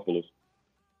a Anthopoulos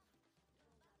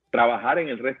trabajar en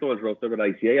el resto del roster, ¿verdad?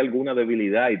 Y si hay alguna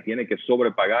debilidad y tiene que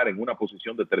sobrepagar en una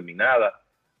posición determinada,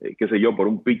 qué sé yo, por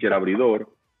un pitcher abridor,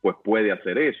 pues puede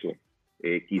hacer eso.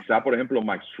 Quizá, por ejemplo,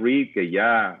 Max Fried, que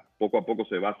ya poco a poco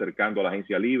se va acercando a la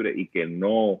agencia libre y que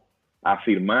no ha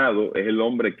firmado, es el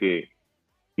hombre que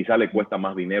quizá le cuesta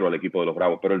más dinero al equipo de los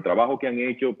Bravos. Pero el trabajo que han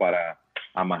hecho para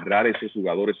amarrar esos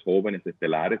jugadores jóvenes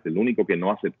estelares, el único que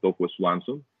no aceptó fue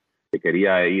Swanson, que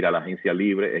quería ir a la agencia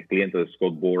libre, es cliente de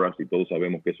Scott Boras y todos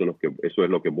sabemos que eso es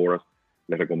lo que Boras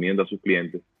le recomienda a sus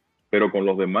clientes. Pero con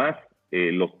los demás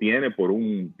los tiene por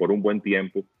un buen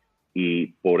tiempo y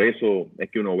por eso es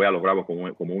que uno ve a los Bravos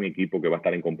como un equipo que va a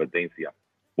estar en competencia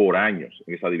por años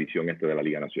en esa división de la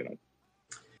Liga Nacional.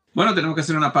 Bueno, tenemos que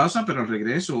hacer una pausa, pero al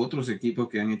regreso otros equipos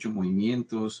que han hecho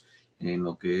movimientos en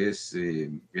lo que es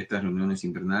estas reuniones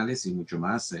invernales y mucho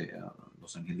más.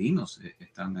 Los angelinos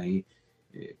están ahí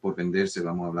por venderse.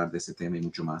 Vamos a hablar de ese tema y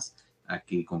mucho más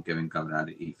aquí con Kevin Cabral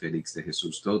y Félix de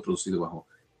Jesús, todo producido bajo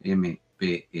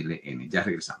MPLN. Ya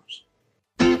regresamos.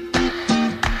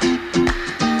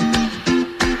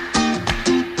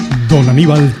 Don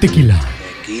Aníbal Tequila.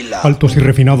 Altos y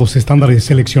refinados estándares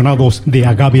seleccionados de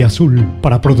agave azul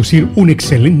para producir un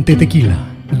excelente tequila.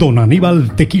 Don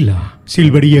Aníbal Tequila,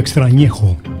 Silver y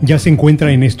Extrañejo, ya se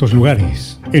encuentra en estos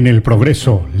lugares. En El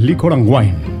Progreso, Liquor and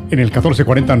Wine. En el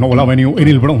 1440 Noble Avenue, en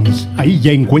el Bronx. Ahí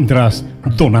ya encuentras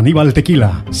Don Aníbal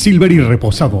Tequila, Silver y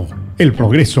Reposado. El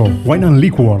Progreso, Wine and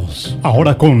Liquors.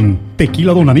 Ahora con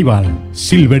Tequila Don Aníbal,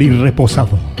 Silver y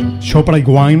Reposado. ShopRite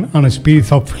Wine and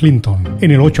Spirits of Clinton.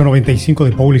 En el 895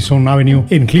 de Paulison Avenue,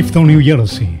 en Clifton, New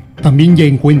Jersey. También ya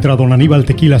encuentra Don Aníbal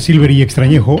Tequila Silver y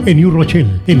Extrañejo en New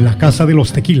Rochelle, en la Casa de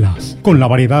los Tequilas, con la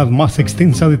variedad más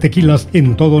extensa de tequilas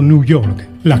en todo New York.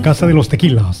 La Casa de los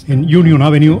Tequilas en Union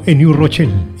Avenue en New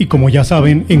Rochelle. Y como ya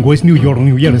saben, en West New York,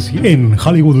 New Jersey, en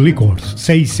Hollywood Liquors,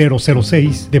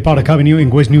 6006 de Park Avenue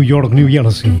en West New York, New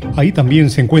Jersey. Ahí también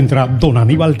se encuentra Don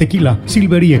Aníbal Tequila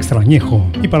Silver y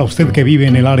Extrañejo. Y para usted que vive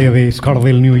en el área de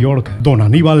Scardale, New York, Don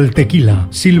Aníbal Tequila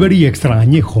Silver y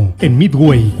Extrañejo en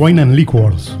Midway Wine and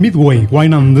Liquors. Midway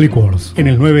Wine and Liquors en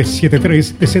el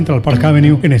 973 de Central Park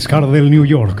Avenue en Scardale, New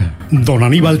York. Don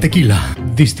Aníbal Tequila,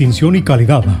 distinción y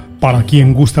calidad para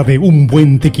quien gusta de un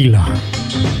buen tequila.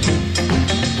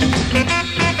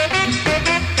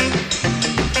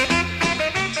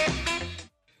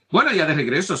 Bueno, ya de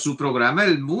regreso a su programa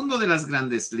El Mundo de las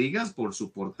Grandes Ligas por sus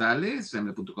portales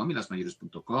ml.com y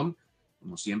lasmayores.com.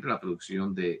 Como siempre, la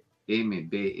producción de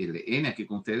MBLN. Aquí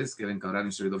con ustedes, Kevin Cabral,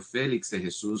 mi servidor Félix de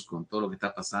Jesús, con todo lo que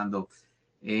está pasando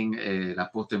en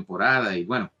la postemporada. Y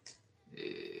bueno,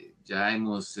 ya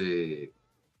hemos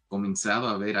comenzado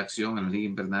a ver acción en las ligas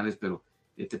invernales, pero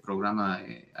este programa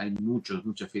hay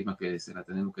muchas firmas que se la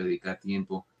tenemos que dedicar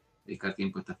tiempo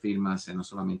a estas firmas, no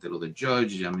solamente lo de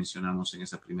Judge, ya mencionamos en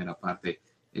esa primera parte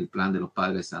el plan de los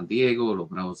Padres de San Diego, los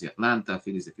Bravos de Atlanta,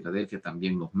 Phillies de Filadelfia,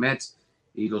 también los Mets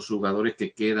y los jugadores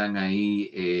que quedan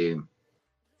ahí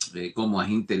como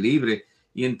agente libre.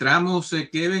 Y entramos,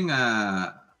 Kevin,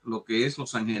 a lo que es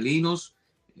los angelinos.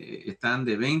 Están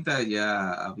de venta,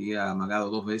 ya había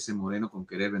amagado 2 veces Moreno con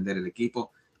querer vender el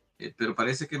equipo, pero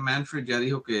parece que Manfred ya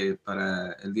dijo que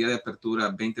para el día de apertura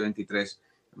 2023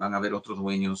 van a haber otros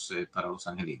dueños para los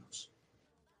angelinos.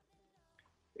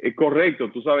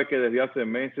 Correcto, tú sabes que desde hace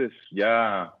meses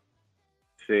ya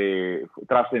se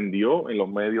trascendió en los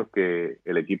medios que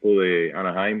el equipo de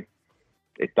Anaheim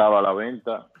estaba a la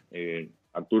venta.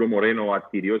 Arturo Moreno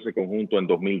adquirió ese conjunto en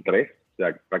 2003, o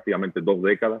sea, prácticamente 2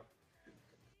 décadas.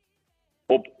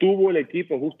 Obtuvo el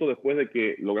equipo justo después de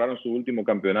que lograron su último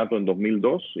campeonato en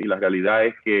 2002 y la realidad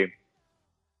es que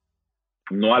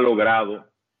no ha logrado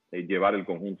llevar el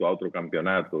conjunto a otro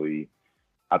campeonato y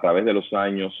a través de los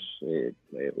años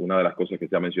una de las cosas que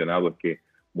se ha mencionado es que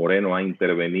Moreno ha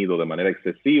intervenido de manera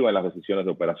excesiva en las decisiones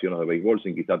de operaciones de béisbol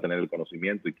sin quizá tener el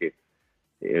conocimiento y que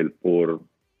por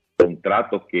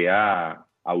contratos que ha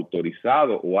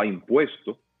autorizado o ha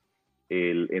impuesto,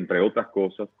 entre otras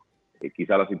cosas,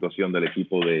 quizá la situación del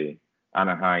equipo de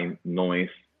Anaheim no es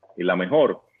la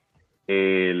mejor.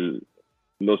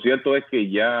 Lo cierto es que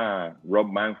ya Rob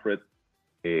Manfred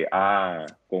ha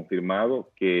confirmado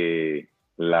que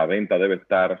la venta debe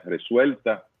estar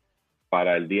resuelta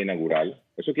para el día inaugural.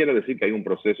 Eso quiere decir que hay un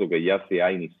proceso que ya se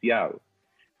ha iniciado.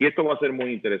 Y esto va a ser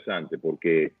muy interesante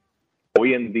porque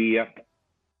hoy en día,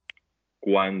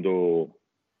 cuando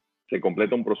se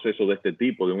completa un proceso de este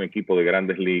tipo, de un equipo de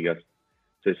grandes ligas,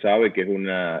 se sabe que es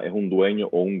un dueño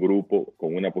o un grupo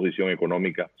con una posición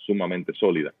económica sumamente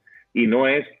sólida. Y no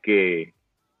es que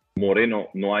Moreno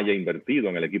no haya invertido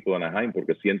en el equipo de Anaheim,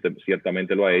 porque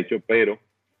ciertamente lo ha hecho, pero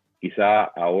quizá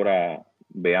ahora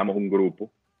veamos un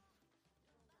grupo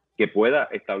que pueda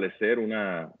establecer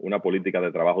una política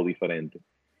de trabajo diferente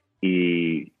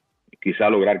y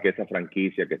quizá lograr que esa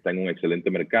franquicia que está en un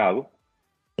excelente mercado,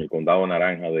 el condado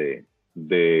naranja de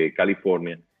de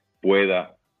California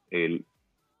pueda en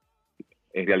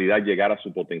realidad llegar a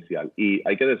su potencial. Y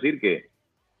hay que decir que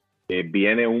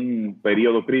viene un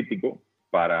periodo crítico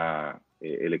para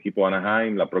el equipo de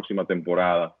Anaheim. La próxima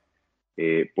temporada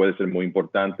puede ser muy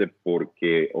importante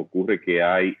porque ocurre que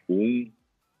hay un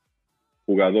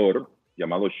jugador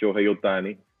llamado Shohei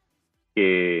Ohtani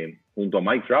que junto a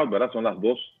Mike Trout, ¿verdad? Son las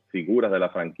dos figuras de la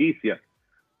franquicia.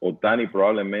 Ohtani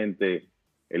probablemente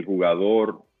el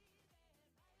jugador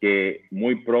que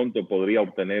muy pronto podría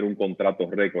obtener un contrato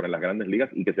récord en las Grandes Ligas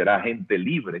y que será agente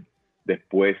libre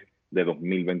después de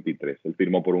 2023. Él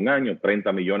firmó por un año,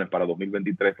 30 millones para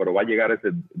 2023, pero va a llegar ese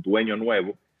dueño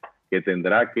nuevo que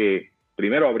tendrá que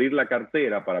primero abrir la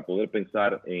cartera para poder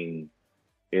pensar en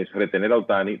retener a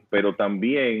Ohtani, pero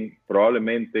también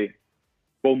probablemente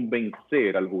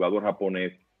convencer al jugador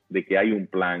japonés de que hay un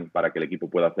plan para que el equipo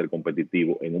pueda ser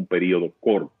competitivo en un periodo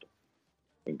corto.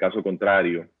 En caso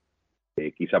contrario,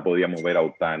 quizá podríamos ver a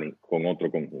Ohtani con otro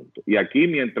conjunto. Y aquí,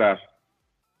 mientras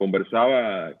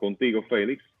conversaba contigo,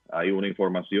 Félix, hay una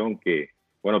información que,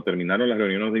 bueno, terminaron las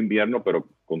reuniones de invierno, pero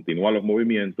continúan los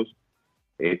movimientos.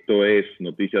 Esto es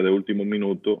noticia de último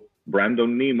minuto.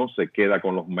 Brandon Nimmo se queda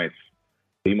con los Mets.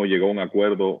 Nimmo llegó a un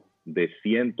acuerdo de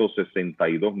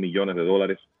 $162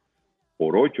 millones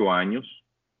por 8 años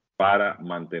para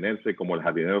mantenerse como el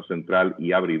jardinero central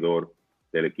y abridor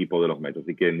del equipo de los Mets.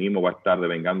 Así que Nimmo va a estar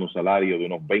devengando un salario de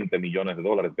unos $20 millones,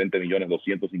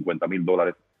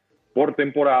 $20.250.000 por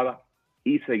temporada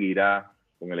y seguirá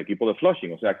con el equipo de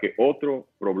Flushing. O sea que otro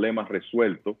problema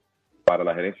resuelto para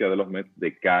la gerencia de los Mets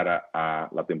de cara a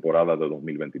la temporada de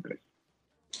 2023.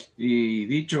 Y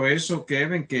dicho eso,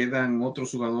 Kevin, quedan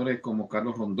otros jugadores como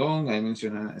Carlos Rondón. Ahí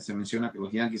se menciona que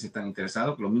los Yankees están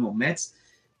interesados, que los mismos Mets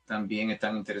también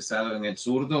están interesados en el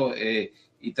zurdo,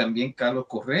 y también Carlos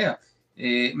Correa.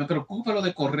 Me preocupa lo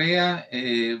de Correa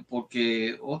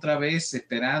porque otra vez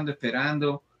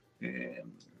esperando,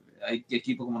 hay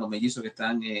equipos como los Mellizos que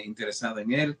están interesados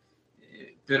en él.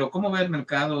 Pero ¿cómo ve el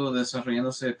mercado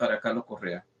desarrollándose para Carlos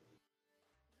Correa?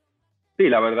 Sí,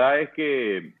 la verdad es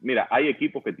que, mira, hay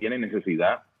equipos que tienen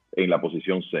necesidad en la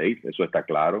posición 6, eso está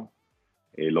claro.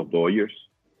 Los Dodgers.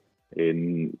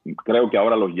 Creo que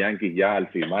ahora los Yankees ya al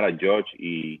firmar a Judge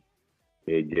y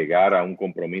llegar a un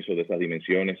compromiso de esas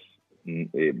dimensiones,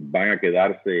 van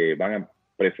a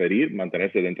preferir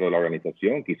mantenerse dentro de la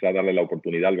organización, quizás darle la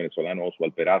oportunidad al venezolano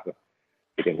Oswald Peraza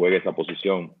que juegue esa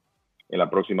posición en la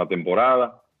próxima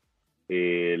temporada.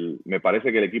 Me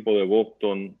parece que el equipo de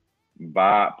Boston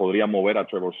podría mover a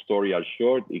Trevor Story al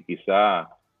short y quizá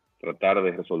tratar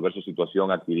de resolver su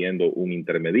situación adquiriendo un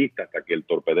intermedista hasta que el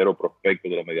torpedero prospecto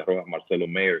de los Medias Rojas, Marcelo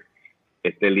Mayer,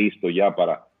 esté listo ya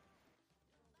para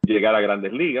llegar a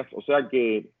Grandes Ligas. O sea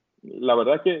que la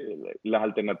verdad es que las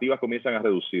alternativas comienzan a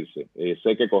reducirse.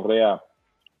 Sé que Correa,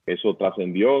 eso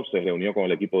trascendió, se reunió con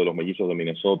el equipo de los Mellizos de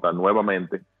Minnesota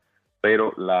nuevamente,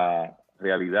 pero la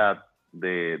realidad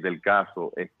del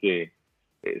caso es que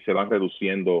se van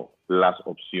reduciendo las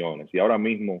opciones. Y ahora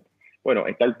mismo, bueno,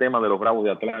 está el tema de los Bravos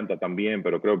de Atlanta también,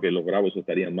 pero creo que los Bravos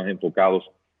estarían más enfocados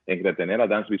en retener a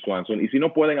Dansby Swanson. Y si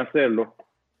no pueden hacerlo,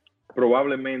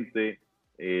 probablemente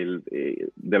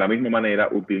de la misma manera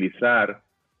utilizar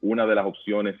una de las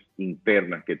opciones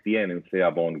internas que tienen, sea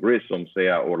Bond Grissom,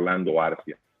 sea Orlando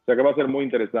Arcia. O sea que va a ser muy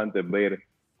interesante ver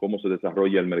cómo se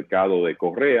desarrolla el mercado de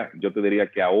Correa. Yo te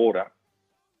diría que ahora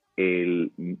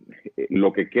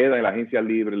lo que queda en la agencia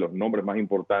libre, los nombres más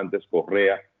importantes,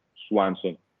 Correa,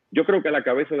 Swanson. Yo creo que a la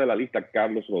cabeza de la lista,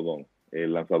 Carlos Rodón,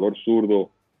 el lanzador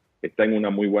zurdo, está en una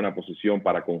muy buena posición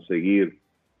para conseguir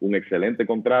un excelente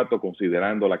contrato,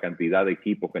 considerando la cantidad de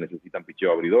equipos que necesitan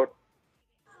picheo abridor.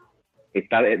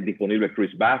 Está disponible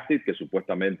Chris Bassett, que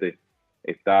supuestamente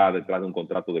está detrás de un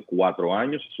contrato de 4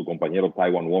 años. Su compañero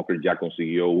Taijuan Walker ya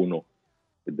consiguió uno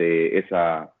de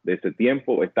ese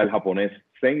tiempo. Está el japonés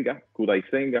Kudai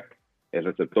Senga, el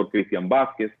receptor Cristian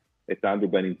Vázquez, está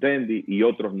Andrew Benintendi y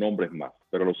otros nombres más.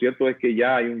 Pero lo cierto es que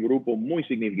ya hay un grupo muy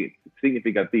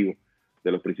significativo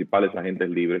de los principales agentes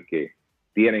libres que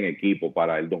tienen equipo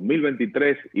para el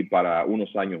 2023 y para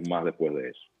unos años más después de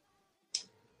eso.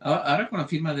 Ahora con la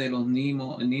firma de los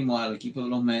Nimmo al equipo de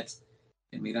los Mets,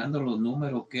 mirando los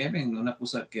números, Kevin, una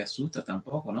cosa que asusta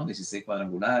tampoco, ¿no? 16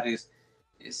 cuadrangulares,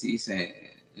 sí,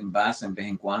 en base en vez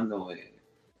en cuando,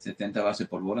 70 bases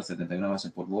por bola, 71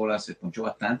 bases por bola, se ponchó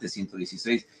bastante,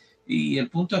 116. Y el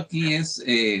punto aquí es,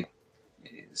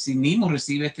 si Nimmo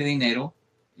recibe este dinero,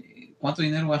 ¿cuánto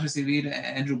dinero va a recibir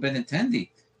Andrew Benintendi?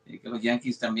 Que los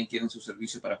Yankees también quieren su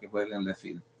servicio para que jueguen en left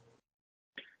field.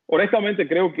 Honestamente,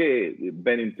 creo que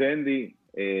Benintendi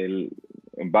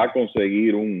va a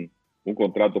conseguir un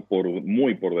contrato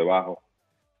muy por debajo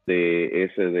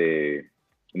de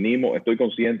Nimmo. Estoy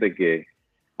consciente que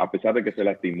a pesar de que se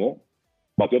lastimó,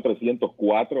 batió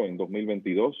 304 en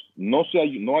 2022. No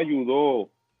ayudó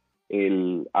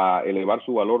a elevar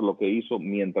su valor lo que hizo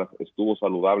mientras estuvo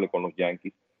saludable con los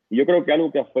Yankees. Y yo creo que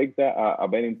algo que afecta a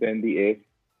Benintendi es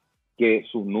que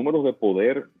sus números de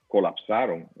poder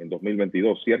colapsaron en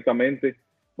 2022. Ciertamente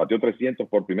batió 300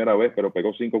 por primera vez, pero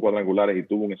pegó 5 cuadrangulares y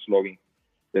tuvo un slugging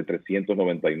de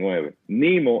 399.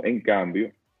 Nimmo, en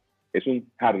cambio, es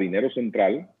un jardinero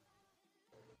central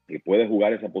que puede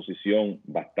jugar esa posición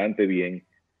bastante bien,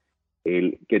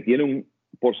 que tiene un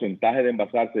porcentaje de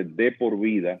envasarse de por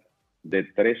vida de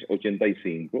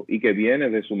 3.85 y que viene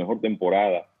de su mejor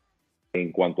temporada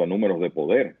en cuanto a números de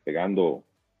poder, pegando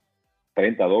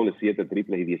 30 dobles, 7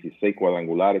 triples y 16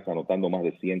 cuadrangulares, anotando más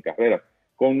de 100 carreras.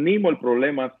 Con Nimmo el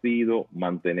problema ha sido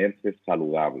mantenerse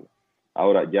saludable.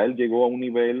 Ahora, ya él llegó a un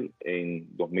nivel en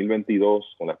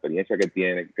 2022, con la experiencia que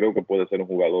tiene, creo que puede ser un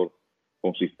jugador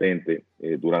consistente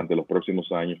durante los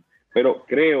próximos años, pero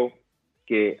creo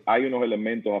que hay unos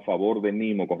elementos a favor de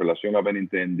Nimmo con relación a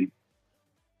Benintendi.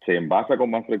 Se envasa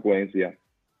con más frecuencia.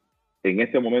 En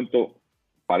este momento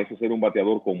parece ser un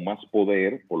bateador con más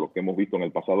poder, por lo que hemos visto en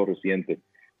el pasado reciente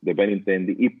de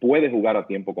Benintendi, y puede jugar a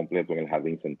tiempo completo en el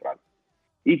jardín central.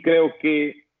 Y creo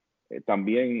que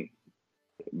también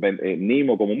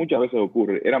Nimmo, como muchas veces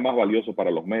ocurre, era más valioso para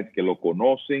los Mets, que lo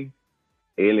conocen.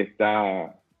 Él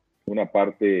está una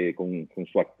parte con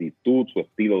su actitud, su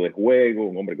estilo de juego,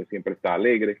 un hombre que siempre está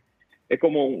alegre. Es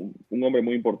como un hombre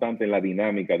muy importante en la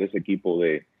dinámica de ese equipo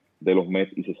de los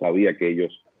Mets, y se sabía que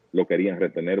ellos lo querían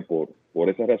retener por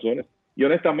esas razones. Y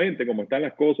honestamente, como están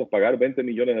las cosas, pagar $20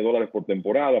 millones por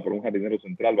temporada por un jardinero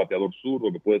central, bateador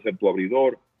zurdo, que puede ser tu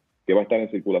abridor, que va a estar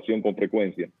en circulación con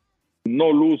frecuencia,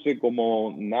 no luce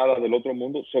como nada del otro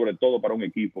mundo, sobre todo para un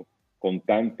equipo con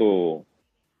tanto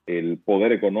el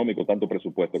poder económico, tanto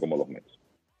presupuesto como los Mets.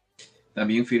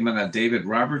 También firman a David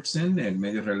Robertson, el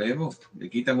medio relevo. Le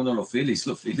quitan uno a los Phillies.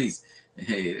 Los Phillies,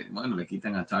 le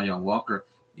quitan a Taijuan Walker,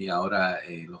 y ahora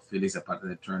los Phillies, aparte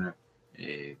de Turner,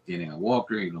 tienen a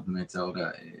Walker, y los Mets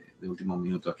ahora, de último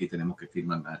minuto, aquí tenemos que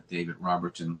firman a David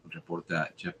Robertson. Reporta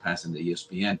Jeff Passan de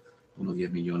ESPN, unos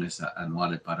 10 millones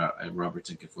anuales para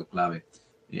Robertson, que fue clave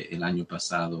el año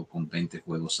pasado con 20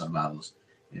 juegos salvados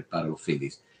para los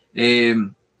Phillies.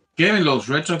 Kevin, los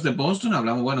Red Sox de Boston,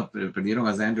 hablamos, perdieron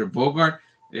a Xander Bogart,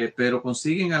 pero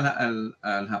consiguen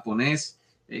al japonés.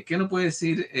 ¿Qué nos puede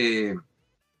decir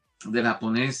del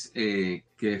japonés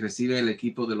que recibe el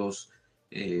equipo de los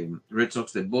Red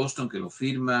Sox de Boston, que lo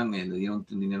firman? Le dieron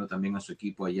dinero también a su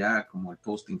equipo allá, como el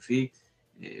posting fee.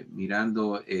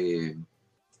 Mirando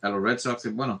a los Red Sox,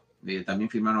 también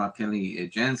firmaron a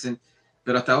Kenley Jansen,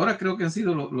 pero hasta ahora creo que han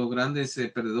sido los grandes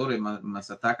perdedores.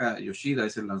 Masataka Yoshida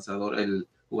es el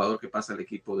jugador que pasa al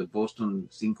equipo de Boston,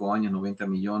 5 años, 90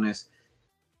 millones.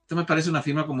 Esto me parece una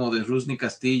firma como de Rusney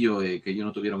Castillo, que ellos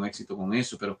no tuvieron éxito con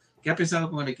eso, pero ¿qué ha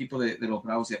pensado con el equipo de los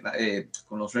Bravos,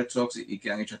 con los Red Sox, y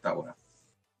qué han hecho hasta ahora?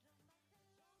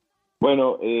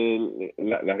 Bueno,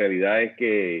 la realidad es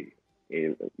que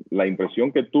la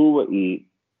impresión que tuve, y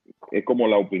es como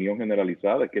la opinión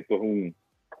generalizada, es que esto es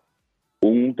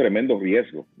un tremendo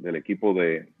riesgo del equipo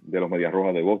de los Medias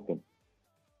Rojas de Boston.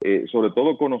 Sobre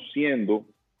todo conociendo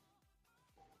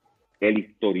el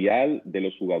historial de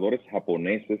los jugadores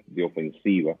japoneses de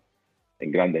ofensiva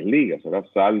en Grandes Ligas, ¿verdad?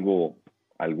 Salvo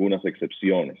algunas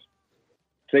excepciones.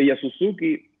 Seiya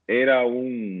Suzuki era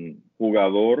un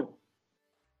jugador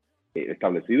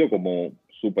establecido como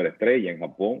superestrella en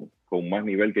Japón, con más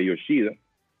nivel que Yoshida,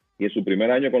 y en su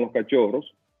primer año con los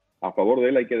Cachorros, a favor de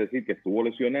él hay que decir que estuvo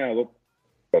lesionado,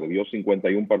 perdió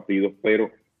 51 partidos,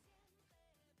 pero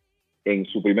en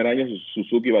su primer año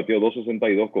Suzuki batió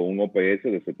 262 con un OPS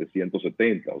de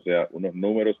 770, o sea, unos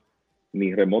números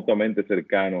ni remotamente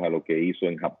cercanos a lo que hizo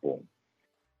en Japón.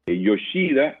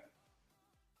 Yoshida,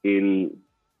 él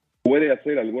puede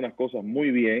hacer algunas cosas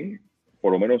muy bien,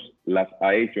 por lo menos las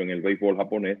ha hecho en el béisbol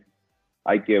japonés.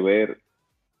 Hay que ver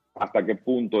hasta qué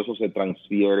punto eso se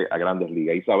transfiere a Grandes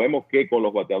Ligas. Y sabemos que con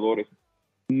los bateadores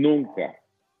nunca,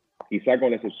 quizá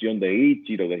con la excepción de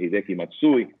Ichiro, de Hideki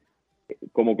Matsui,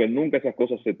 como que nunca esas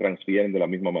cosas se transfieren de la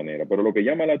misma manera. Pero lo que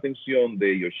llama la atención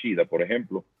de Yoshida, por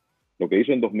ejemplo, lo que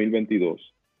hizo en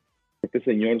 2022, este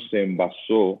señor se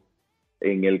envasó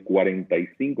en el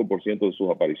 45% de sus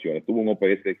apariciones. Tuvo un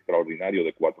OPS extraordinario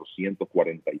de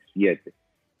 447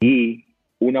 y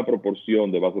una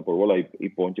proporción de bases por bola y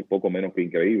ponches poco menos que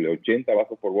increíble. 80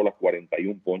 bases por bola,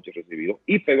 41 ponches recibidos,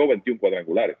 y pegó 21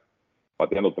 cuadrangulares,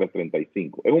 bateando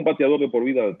 3.35. Es un bateador de por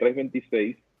vida de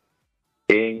 3.26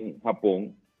 en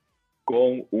Japón,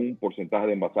 con un porcentaje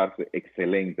de envasarse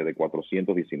excelente de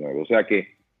 419. O sea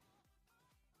que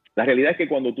la realidad es que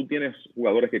cuando tú tienes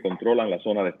jugadores que controlan la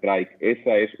zona de strike,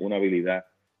 esa es una habilidad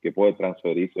que puede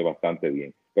transferirse bastante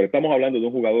bien. Pero estamos hablando de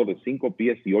un jugador de 5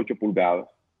 pies y 8 pulgadas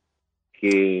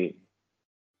que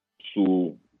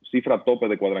su cifra tope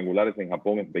de cuadrangulares en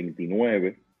Japón es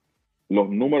 29. Los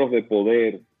números de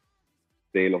poder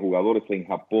de los jugadores en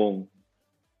Japón,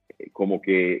 como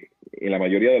que en la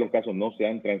mayoría de los casos no se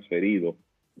han transferido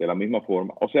de la misma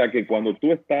forma. O sea que cuando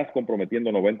tú estás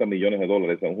comprometiendo $90 millones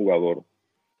a un jugador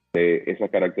de esas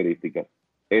características,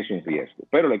 es un riesgo.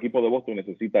 Pero el equipo de Boston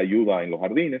necesita ayuda en los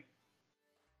jardines.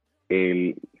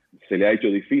 Se le ha hecho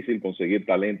difícil conseguir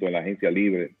talento en la agencia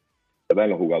libre, ¿verdad?,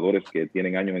 en los jugadores que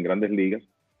tienen años en grandes ligas,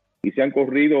 y se han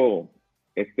corrido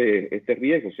este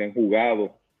riesgo, se han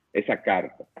jugado esa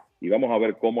carta. Y vamos a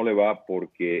ver cómo le va,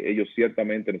 porque ellos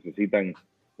ciertamente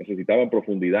necesitaban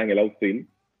profundidad en el outfield,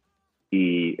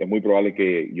 y es muy probable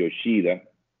que Yoshida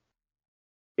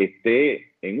esté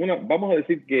vamos a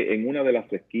decir que en una de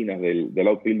las esquinas del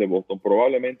outfield de Boston,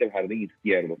 probablemente el jardín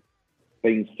izquierdo,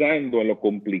 pensando en lo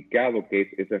complicado que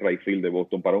es ese right field de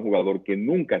Boston para un jugador que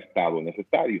nunca ha estado en ese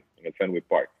estadio, en el Fenway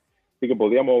Park. Así que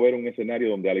podríamos ver un escenario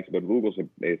donde Alex Verdugo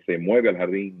se mueve al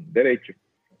jardín derecho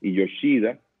y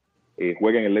Yoshida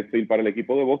juega en el left field para el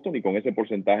equipo de Boston, y con ese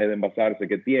porcentaje de envasarse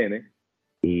que tiene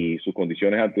y sus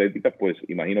condiciones atléticas, pues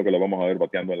imagino que lo vamos a ver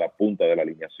bateando en la punta de la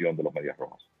alineación de los Medias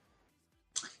Rojas.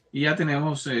 Y ya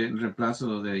tenemos el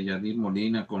reemplazo de Yadier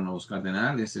Molina con los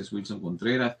Cardenales, es Wilson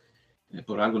Contreras.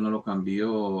 Por algo no lo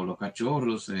cambió los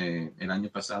Cachorros el año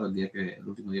pasado, el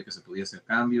último día que se podía hacer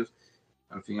cambios.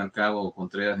 Al fin y al cabo,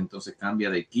 Contreras entonces cambia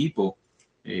de equipo.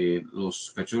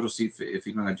 Los Cachorros sí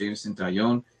firman a Jameson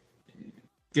Taillon.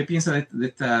 ¿Qué piensa de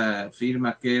esta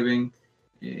firma, Kevin?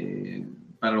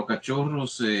 Para los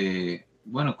Cachorros,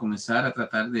 bueno, comenzar a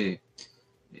tratar de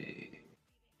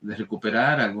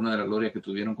recuperar alguna de las glorias que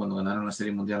tuvieron cuando ganaron la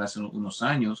Serie Mundial hace unos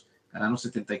años. Ganaron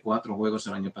 74 juegos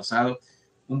el año pasado.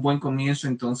 Un buen comienzo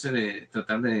entonces de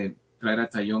tratar de traer a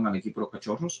Taillon al equipo de los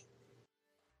Cachorros.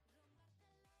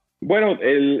 Bueno,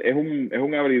 él es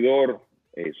un abridor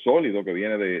sólido que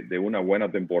viene de una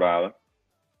buena temporada.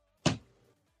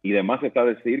 Y además está a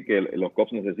decir que los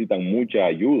Cubs necesitan mucha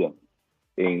ayuda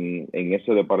en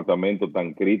ese departamento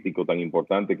tan crítico, tan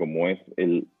importante como es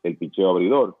el picheo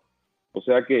abridor. O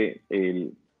sea que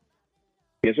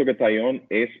pienso que Taillon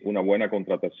es una buena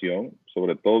contratación,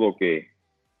 sobre todo que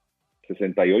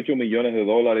 $68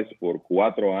 millones por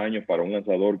 4 años para un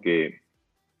lanzador que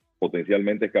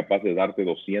potencialmente es capaz de darte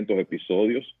 200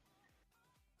 episodios,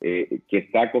 que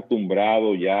está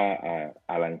acostumbrado ya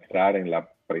a lanzar en la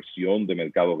presión de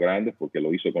mercados grandes, porque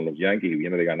lo hizo con los Yankees y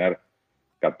viene de ganar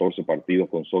 14 partidos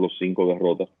con solo 5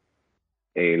 derrotas.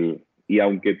 Y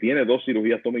aunque tiene 2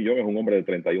 cirugías, Tommy John es un hombre de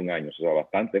 31 años, o sea,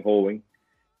 bastante joven.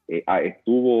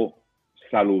 Estuvo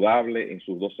saludable en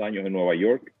sus 2 años en Nueva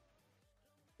York.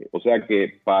 O sea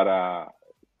que para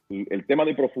el tema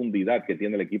de profundidad que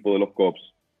tiene el equipo de los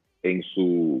Cubs en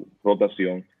su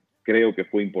rotación, creo que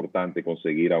fue importante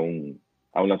conseguir a un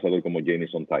lanzador como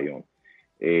Jameson Taillon.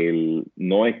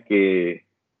 No es que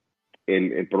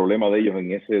el problema de ellos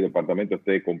en ese departamento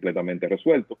esté completamente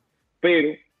resuelto,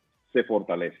 pero se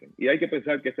fortalecen. Y hay que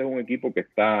pensar que este es un equipo que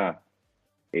está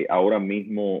ahora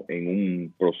mismo en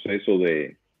un proceso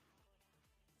de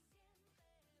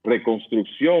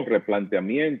reconstrucción,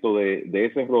 replanteamiento de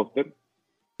ese roster,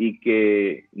 y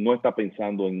que no está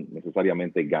pensando en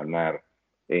necesariamente ganar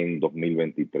en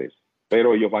 2023.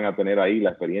 Pero ellos van a tener ahí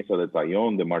la experiencia de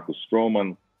Taillon, de Marcus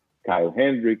Stroman, Kyle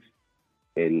Hendricks,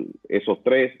 esos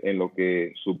 3 en lo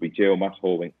que su picheo más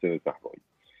joven se desarrolla.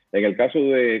 En el caso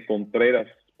de Contreras,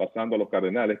 pasando a los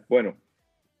Cardenales, bueno,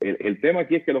 el tema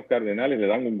aquí es que los Cardenales le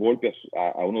dan un golpe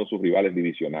a uno de sus rivales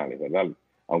divisionales, ¿verdad?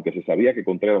 Aunque se sabía que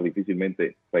Contreras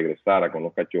difícilmente regresara con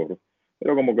los Cachorros,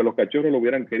 pero como que los Cachorros lo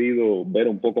hubieran querido ver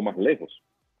un poco más lejos.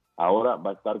 Ahora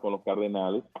va a estar con los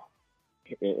Cardenales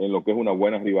en lo que es una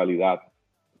buena rivalidad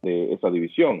de esa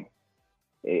división.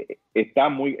 Estaba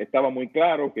muy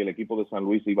claro que el equipo de San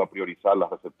Luis iba a priorizar la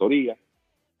receptoría.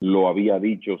 Lo había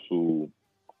dicho su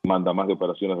mandamás de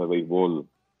operaciones de béisbol,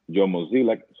 John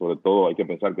Mozeliak. Sobre todo hay que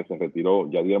pensar que se retiró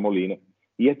Yadier Molina.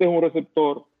 Y este es un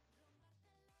receptor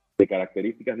de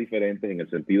características diferentes en el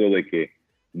sentido de que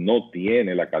no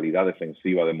tiene la calidad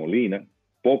defensiva de Molina.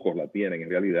 Pocos la tienen en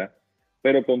realidad.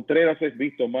 Pero Contreras es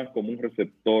visto más como un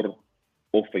receptor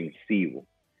ofensivo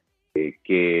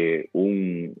que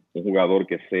un jugador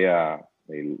que sea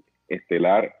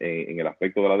estelar en el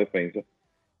aspecto de la defensa.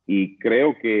 Y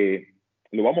creo que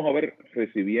lo vamos a ver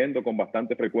recibiendo con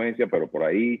bastante frecuencia, pero por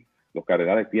ahí Los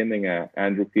Cardenales tienen a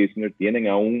Andrew Kisner, tienen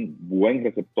a un buen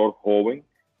receptor joven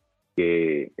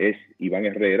que es Iván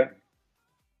Herrera,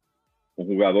 un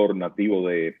jugador nativo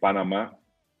de Panamá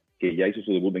que ya hizo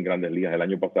su debut en Grandes Ligas el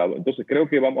año pasado. Entonces creo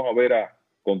que vamos a ver a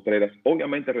Contreras,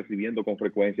 obviamente recibiendo con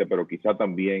frecuencia, pero quizá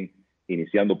también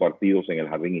iniciando partidos en el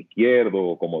jardín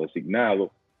izquierdo como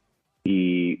designado,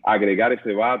 y agregar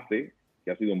ese bate,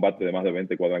 que ha sido un bate de más de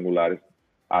 20 cuadrangulares,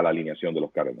 a la alineación de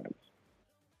los Cardenales.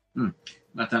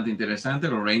 Bastante interesante.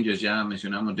 Los Rangers ya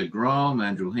mencionamos DeGrom,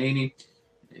 Andrew Heaney.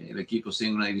 El equipo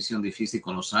sigue en una división difícil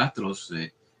con los Astros,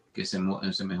 que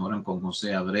se mejoran con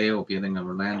José Abreu, pierden a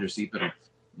Verlander, sí, pero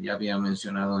ya había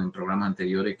mencionado en programas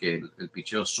anteriores que el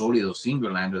picheo sólido sin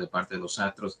Verlander de parte de los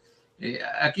Astros.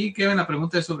 Aquí, Kevin, la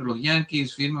pregunta es sobre los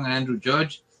Yankees. Firman a Andrew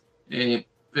Judge,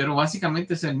 pero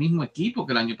básicamente es el mismo equipo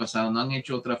que el año pasado. No han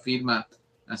hecho otra firma,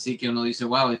 así que uno dice,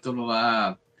 wow, esto lo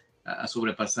va a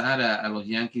sobrepasar a los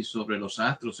Yankees sobre los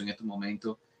Astros en estos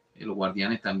momentos. Los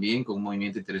Guardianes también, con un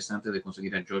movimiento interesante de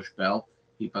conseguir a Josh Bell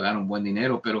y pagar un buen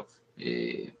dinero. Pero,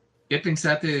 ¿qué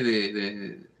pensaste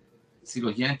de si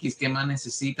los Yankees, qué más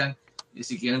necesitan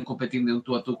si quieren competir de un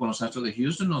tú a tú con los Astros de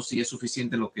Houston, o si es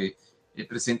suficiente lo que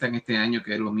presentan este año,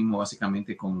 que es lo mismo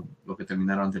básicamente con lo que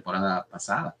terminaron la temporada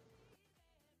pasada?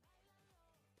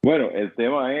 Bueno, el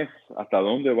tema es hasta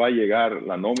dónde va a llegar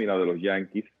la nómina de los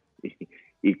Yankees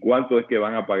y cuánto es que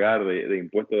van a pagar de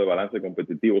impuestos de balance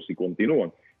competitivo si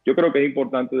continúan. Yo creo que es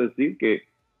importante decir que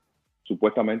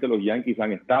supuestamente los Yankees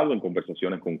han estado en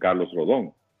conversaciones con Carlos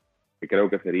Rodón, que creo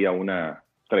que sería una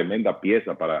tremenda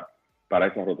pieza para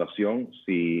esa rotación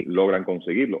si logran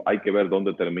conseguirlo. Hay que ver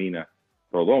dónde termina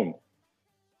Rodón.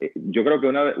 Yo creo que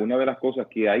una de las cosas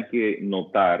que hay que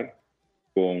notar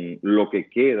con lo que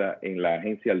queda en la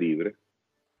agencia libre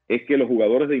es que los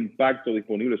jugadores de impacto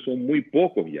disponibles son muy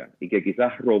pocos ya, y que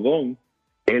quizás Rodón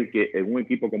es el que en un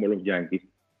equipo como los Yankees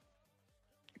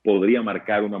podría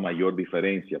marcar una mayor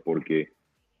diferencia, porque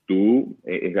tú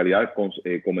en realidad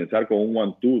comenzar con un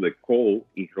 1-2 de Cole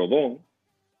y Rodón,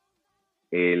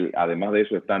 además de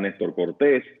eso está Néstor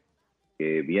Cortés,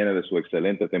 que viene de su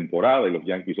excelente temporada, y los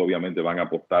Yankees obviamente van a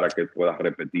apostar a que él pueda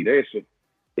repetir eso.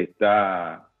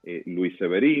 Está Luis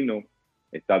Severino,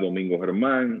 está Domingo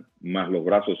Germán, más los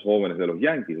brazos jóvenes de los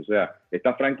Yankees. O sea,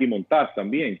 está Frankie Montas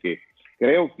también, que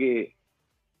creo que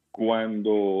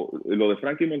cuando lo de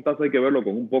Frankie Montas hay que verlo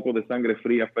con un poco de sangre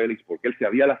fría, Félix, porque él se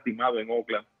había lastimado en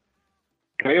Oakland.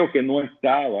 Creo que no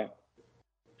estaba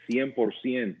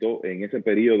 100% en ese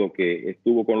periodo que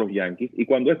estuvo con los Yankees, y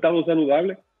cuando ha estado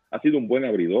saludable ha sido un buen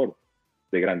abridor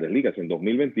de Grandes Ligas. En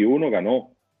 2021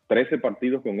 ganó 13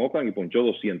 partidos con Oakland y ponchó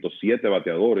 207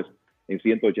 bateadores en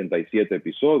 187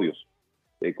 episodios,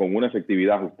 con una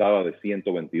efectividad ajustada de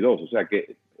 122. O sea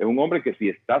que es un hombre que si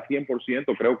está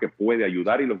 100% creo que puede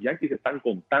ayudar, y los Yankees están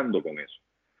contando con eso.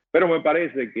 Pero me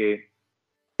parece que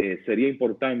sería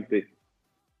importante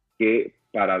que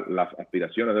para las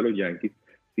aspiraciones de los Yankees,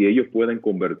 si ellos pueden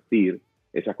convertir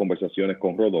esas conversaciones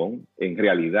con Rodón en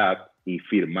realidad y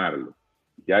firmarlo.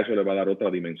 Ya eso le va a dar otra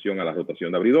dimensión a la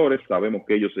rotación de abridores. Sabemos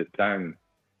que ellos están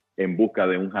en busca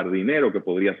de un jardinero que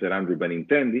podría ser Andrew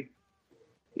Benintendi.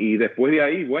 Y después de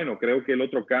ahí, bueno, creo que el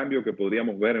otro cambio que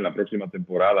podríamos ver en la próxima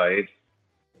temporada es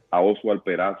a Oswald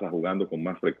Peraza jugando con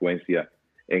más frecuencia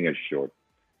en el short.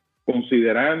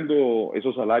 Considerando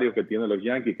esos salarios que tienen los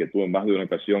Yankees, que tú en más de una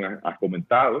ocasión has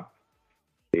comentado,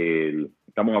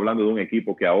 estamos hablando de un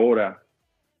equipo que ahora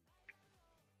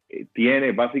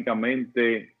tiene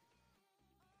básicamente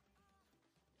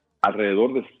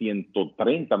alrededor de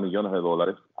 $130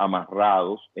 millones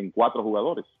amarrados en 4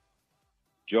 jugadores.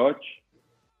 Judge,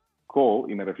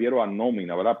 Cole, y me refiero a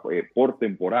nómina, ¿verdad? Por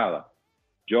temporada.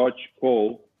 Judge,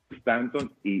 Cole,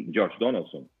 Stanton y Josh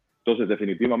Donaldson. Entonces,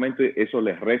 definitivamente, eso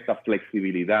les resta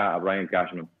flexibilidad a Brian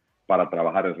Cashman para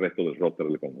trabajar el resto del roster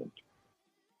del conjunto.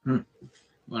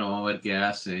 Bueno, vamos a ver qué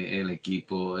hace el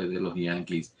equipo de los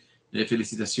Yankees.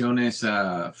 Felicitaciones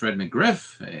a Fred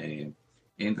McGriff.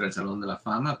 Entra al Salón de la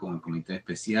Fama con el comité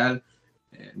especial.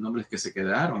 Nombres que se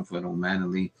quedaron fueron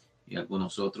Manley y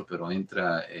algunos otros, pero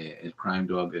entra el Crime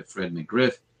Dog Fred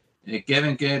McGriff.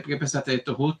 Kevin, ¿qué pensaste de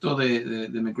esto justo de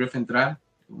McGriff entrar?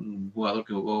 Un jugador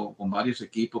que jugó con varios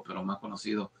equipos, pero más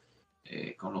conocido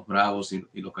con los Bravos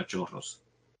y los Cachorros.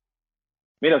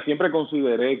 Mira, siempre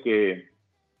consideré que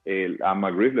a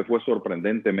McGriff le fue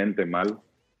sorprendentemente mal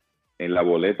en la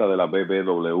boleta de la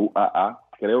BBWAA.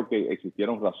 Creo que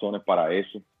existieron razones para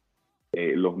eso.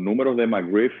 Los números de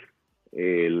McGriff,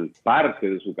 parte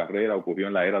de su carrera ocurrió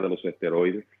en la era de los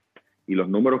esteroides, y los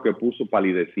números que puso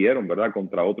palidecieron, ¿verdad?,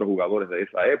 contra otros jugadores de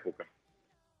esa época.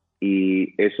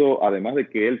 Y eso, además de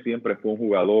que él siempre fue un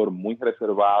jugador muy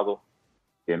reservado,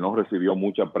 que no recibió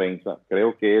mucha prensa.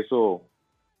 Creo que eso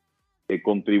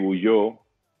contribuyó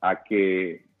a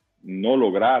que no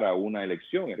lograra una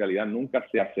elección. En realidad nunca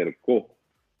se acercó.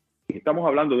 Estamos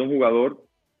hablando de un jugador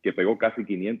que pegó casi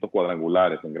 500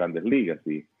 cuadrangulares en Grandes Ligas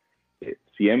y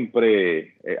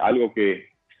siempre algo que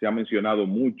se ha mencionado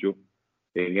mucho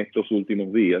en estos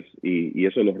últimos días, y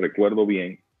eso lo recuerdo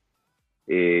bien.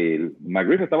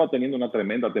 McGriff estaba teniendo una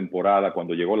tremenda temporada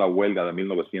cuando llegó la huelga de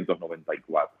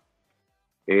 1994.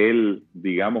 Él,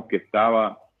 digamos que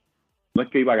estaba, no es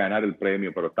que iba a ganar el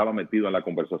premio, pero estaba metido en la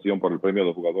conversación por el premio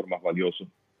de jugador más valioso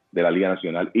de la Liga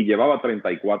Nacional y llevaba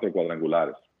 34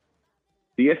 cuadrangulares.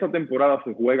 Si esa temporada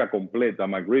se juega completa,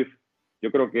 McGriff,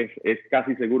 yo creo que es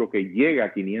casi seguro que llega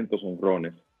a 500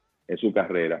 honrones en su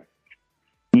carrera.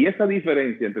 Y esa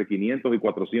diferencia entre 500 y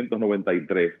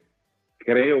 493,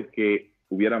 creo que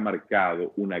hubiera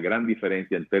marcado una gran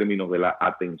diferencia en términos de la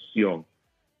atención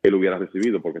que él hubiera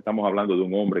recibido, porque estamos hablando de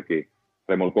un hombre que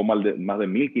remolcó más de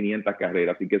 1.500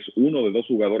 carreras y que es uno de 2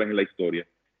 jugadores en la historia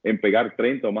en pegar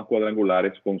 30 o más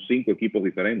cuadrangulares con 5 equipos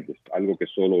diferentes, algo que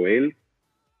solo él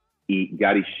y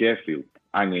Gary Sheffield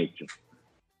han hecho.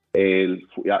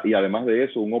 Y además de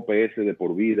eso, un OPS de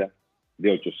por vida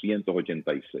de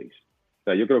 886. O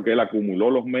sea, yo creo que él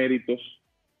acumuló los méritos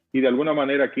y de alguna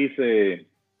manera aquí se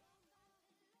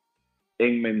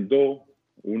enmendó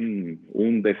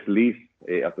un desliz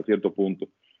hasta cierto punto,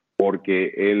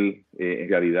 porque él en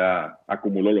realidad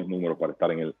acumuló los números para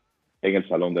estar en el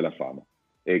Salón de la Fama.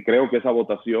 Creo que esa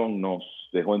votación nos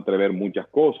dejó entrever muchas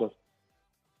cosas.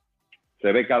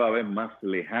 Se ve cada vez más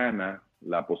lejana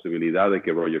la posibilidad de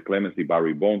que Roger Clemens y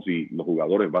Barry Bonds y los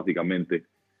jugadores básicamente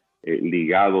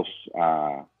ligados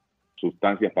a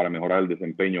sustancias para mejorar el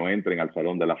desempeño entren al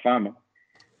Salón de la Fama.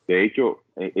 De hecho,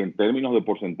 en términos de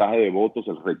porcentaje de votos,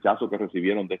 el rechazo que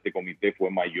recibieron de este comité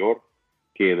fue mayor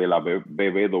que de la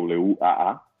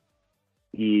BBWAA.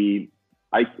 Y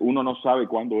uno no sabe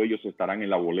cuándo ellos estarán en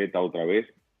la boleta otra vez.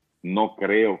 No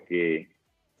creo que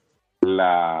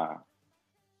la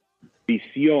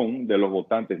visión de los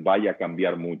votantes vaya a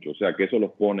cambiar mucho. O sea, que eso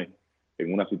los pone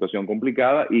en una situación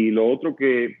complicada. Y lo otro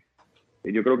que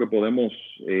yo creo que podemos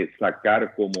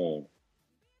sacar como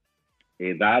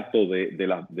dato de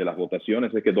las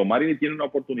votaciones es que Domarini tiene una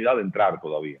oportunidad de entrar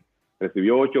todavía.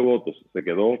 Recibió 8 votos, se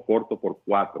quedó corto por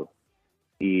 4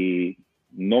 y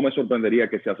no me sorprendería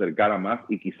que se acercara más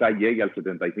y quizá llegue al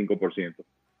 75%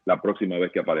 la próxima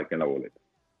vez que aparezca en la boleta.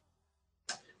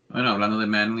 Bueno, hablando de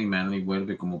Manley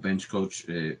vuelve como bench coach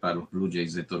para los Blue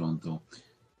Jays de Toronto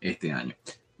este año.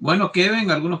 Bueno,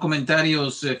 Kevin, ¿algunos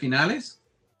comentarios finales?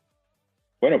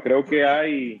 Bueno, creo que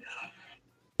hay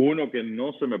uno que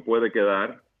no se me puede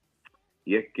quedar,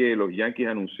 y es que los Yankees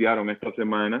anunciaron esta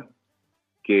semana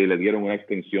que le dieron una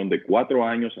extensión de 4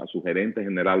 años a su gerente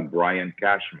general Brian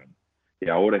Cashman, que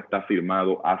ahora está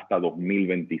firmado hasta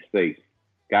 2026.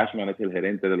 Cashman es el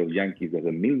gerente de los Yankees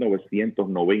desde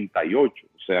 1998,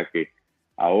 o sea que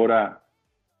ahora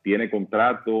tiene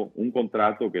un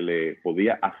contrato que le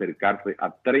podía acercarse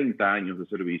a 30 años de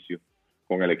servicio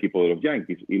con el equipo de los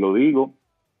Yankees. Y lo digo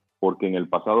porque en el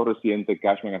pasado reciente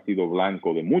Cashman ha sido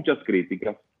blanco de muchas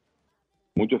críticas,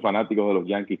 muchos fanáticos de los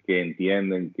Yankees que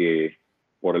entienden que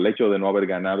por el hecho de no haber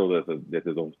ganado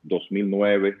desde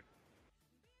 2009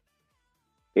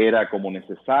 era como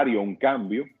necesario un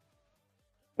cambio,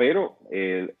 pero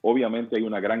obviamente hay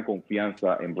una gran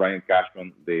confianza en Brian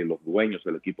Cashman de los dueños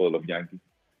del equipo de los Yankees.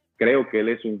 Creo que él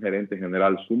es un gerente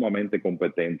general sumamente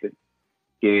competente,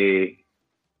 que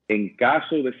en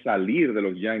caso de salir de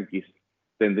los Yankees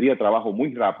tendría trabajo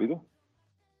muy rápido.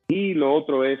 Y lo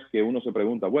otro es que uno se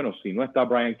pregunta, bueno, si no está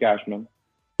Brian Cashman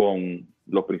con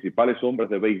los principales hombres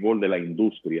de béisbol de la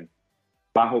industria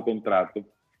bajo contrato,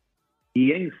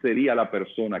 ¿quién sería la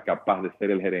persona capaz de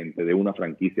ser el gerente de una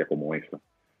franquicia como esta?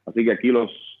 Así que aquí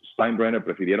los Steinbrenner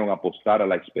prefirieron apostar a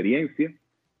la experiencia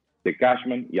de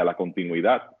Cashman y a la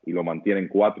continuidad, y lo mantienen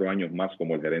 4 años más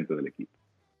como el gerente del equipo.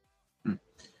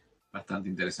 Bastante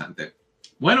interesante.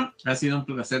 Bueno, ha sido un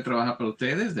placer trabajar para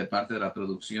ustedes de parte de la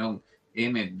producción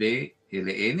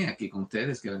MBLN, aquí con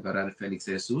ustedes, Kevin Cabral, Félix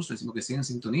de Jesús. Les decimos que sigan en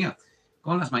sintonía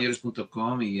con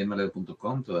lasmayores.com y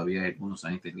mlb.com. Todavía hay algunos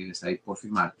agentes libres ahí por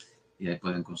firmar y ahí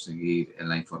pueden conseguir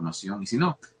la información. Y si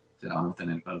no, se la vamos a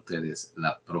tener para ustedes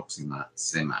la próxima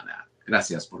semana.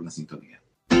 Gracias por la sintonía.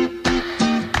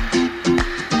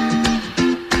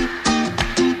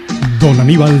 Don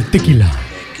Aníbal Tequila.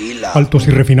 Altos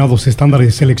y refinados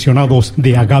estándares seleccionados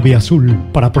de agave azul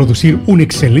para producir un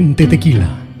excelente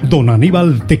tequila. Don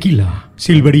Aníbal Tequila,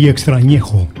 Silver y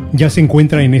Extrañejo. Ya se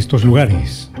encuentra en estos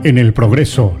lugares. En El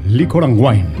Progreso, Liquor and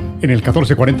Wine. En el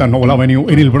 1440 Noble Avenue,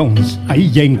 en el Bronx. Ahí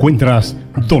ya encuentras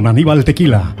Don Aníbal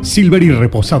Tequila, Silver y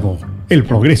Reposado. El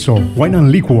Progreso, Wine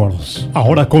and Liquors.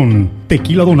 Ahora con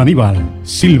Tequila Don Aníbal,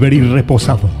 Silver y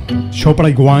Reposado.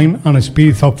 ShopRite Wine and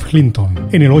Spirits of Clinton.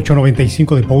 En el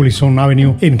 895 de Paulison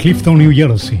Avenue, en Clifton, New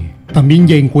Jersey. También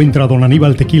ya encuentra Don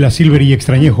Aníbal Tequila, Silver y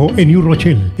Extrañejo en New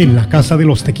Rochelle, en la Casa de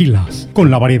los Tequilas, con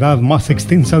la variedad más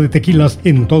extensa de tequilas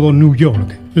en todo New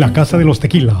York. La Casa de los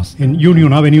Tequilas, en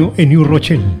Union Avenue, en New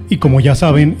Rochelle. Y como ya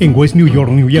saben, en West New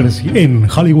York, New Jersey, en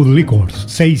Hollywood Liquors,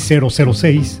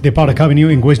 6006 de Park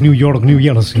Avenue, en West New York, New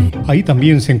Jersey. Ahí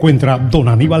también se encuentra Don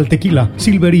Aníbal Tequila,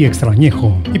 Silver y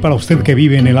Extrañejo. Y para usted que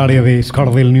vive en el área de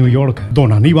Scardale, New York,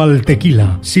 Don Aníbal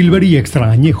Tequila, Silver y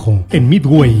Extrañejo, en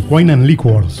Midway Wine and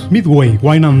Liquors. Midway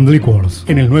Wine and Liquors,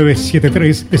 en el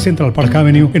 973 de Central Park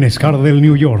Avenue, en Scardale,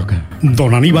 New York.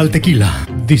 Don Aníbal Tequila,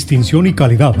 distinción y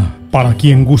calidad para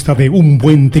quien gusta de un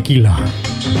buen tequila.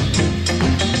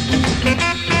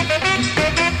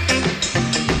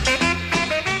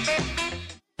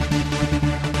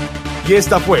 Y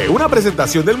esta fue una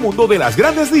presentación del mundo de las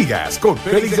grandes ligas con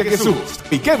Félix de Jesús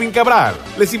y Kevin Cabral.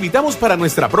 Les invitamos para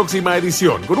nuestra próxima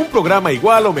edición con un programa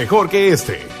igual o mejor que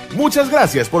este. Muchas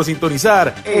gracias por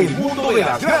sintonizar el mundo de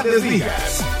las grandes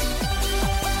ligas.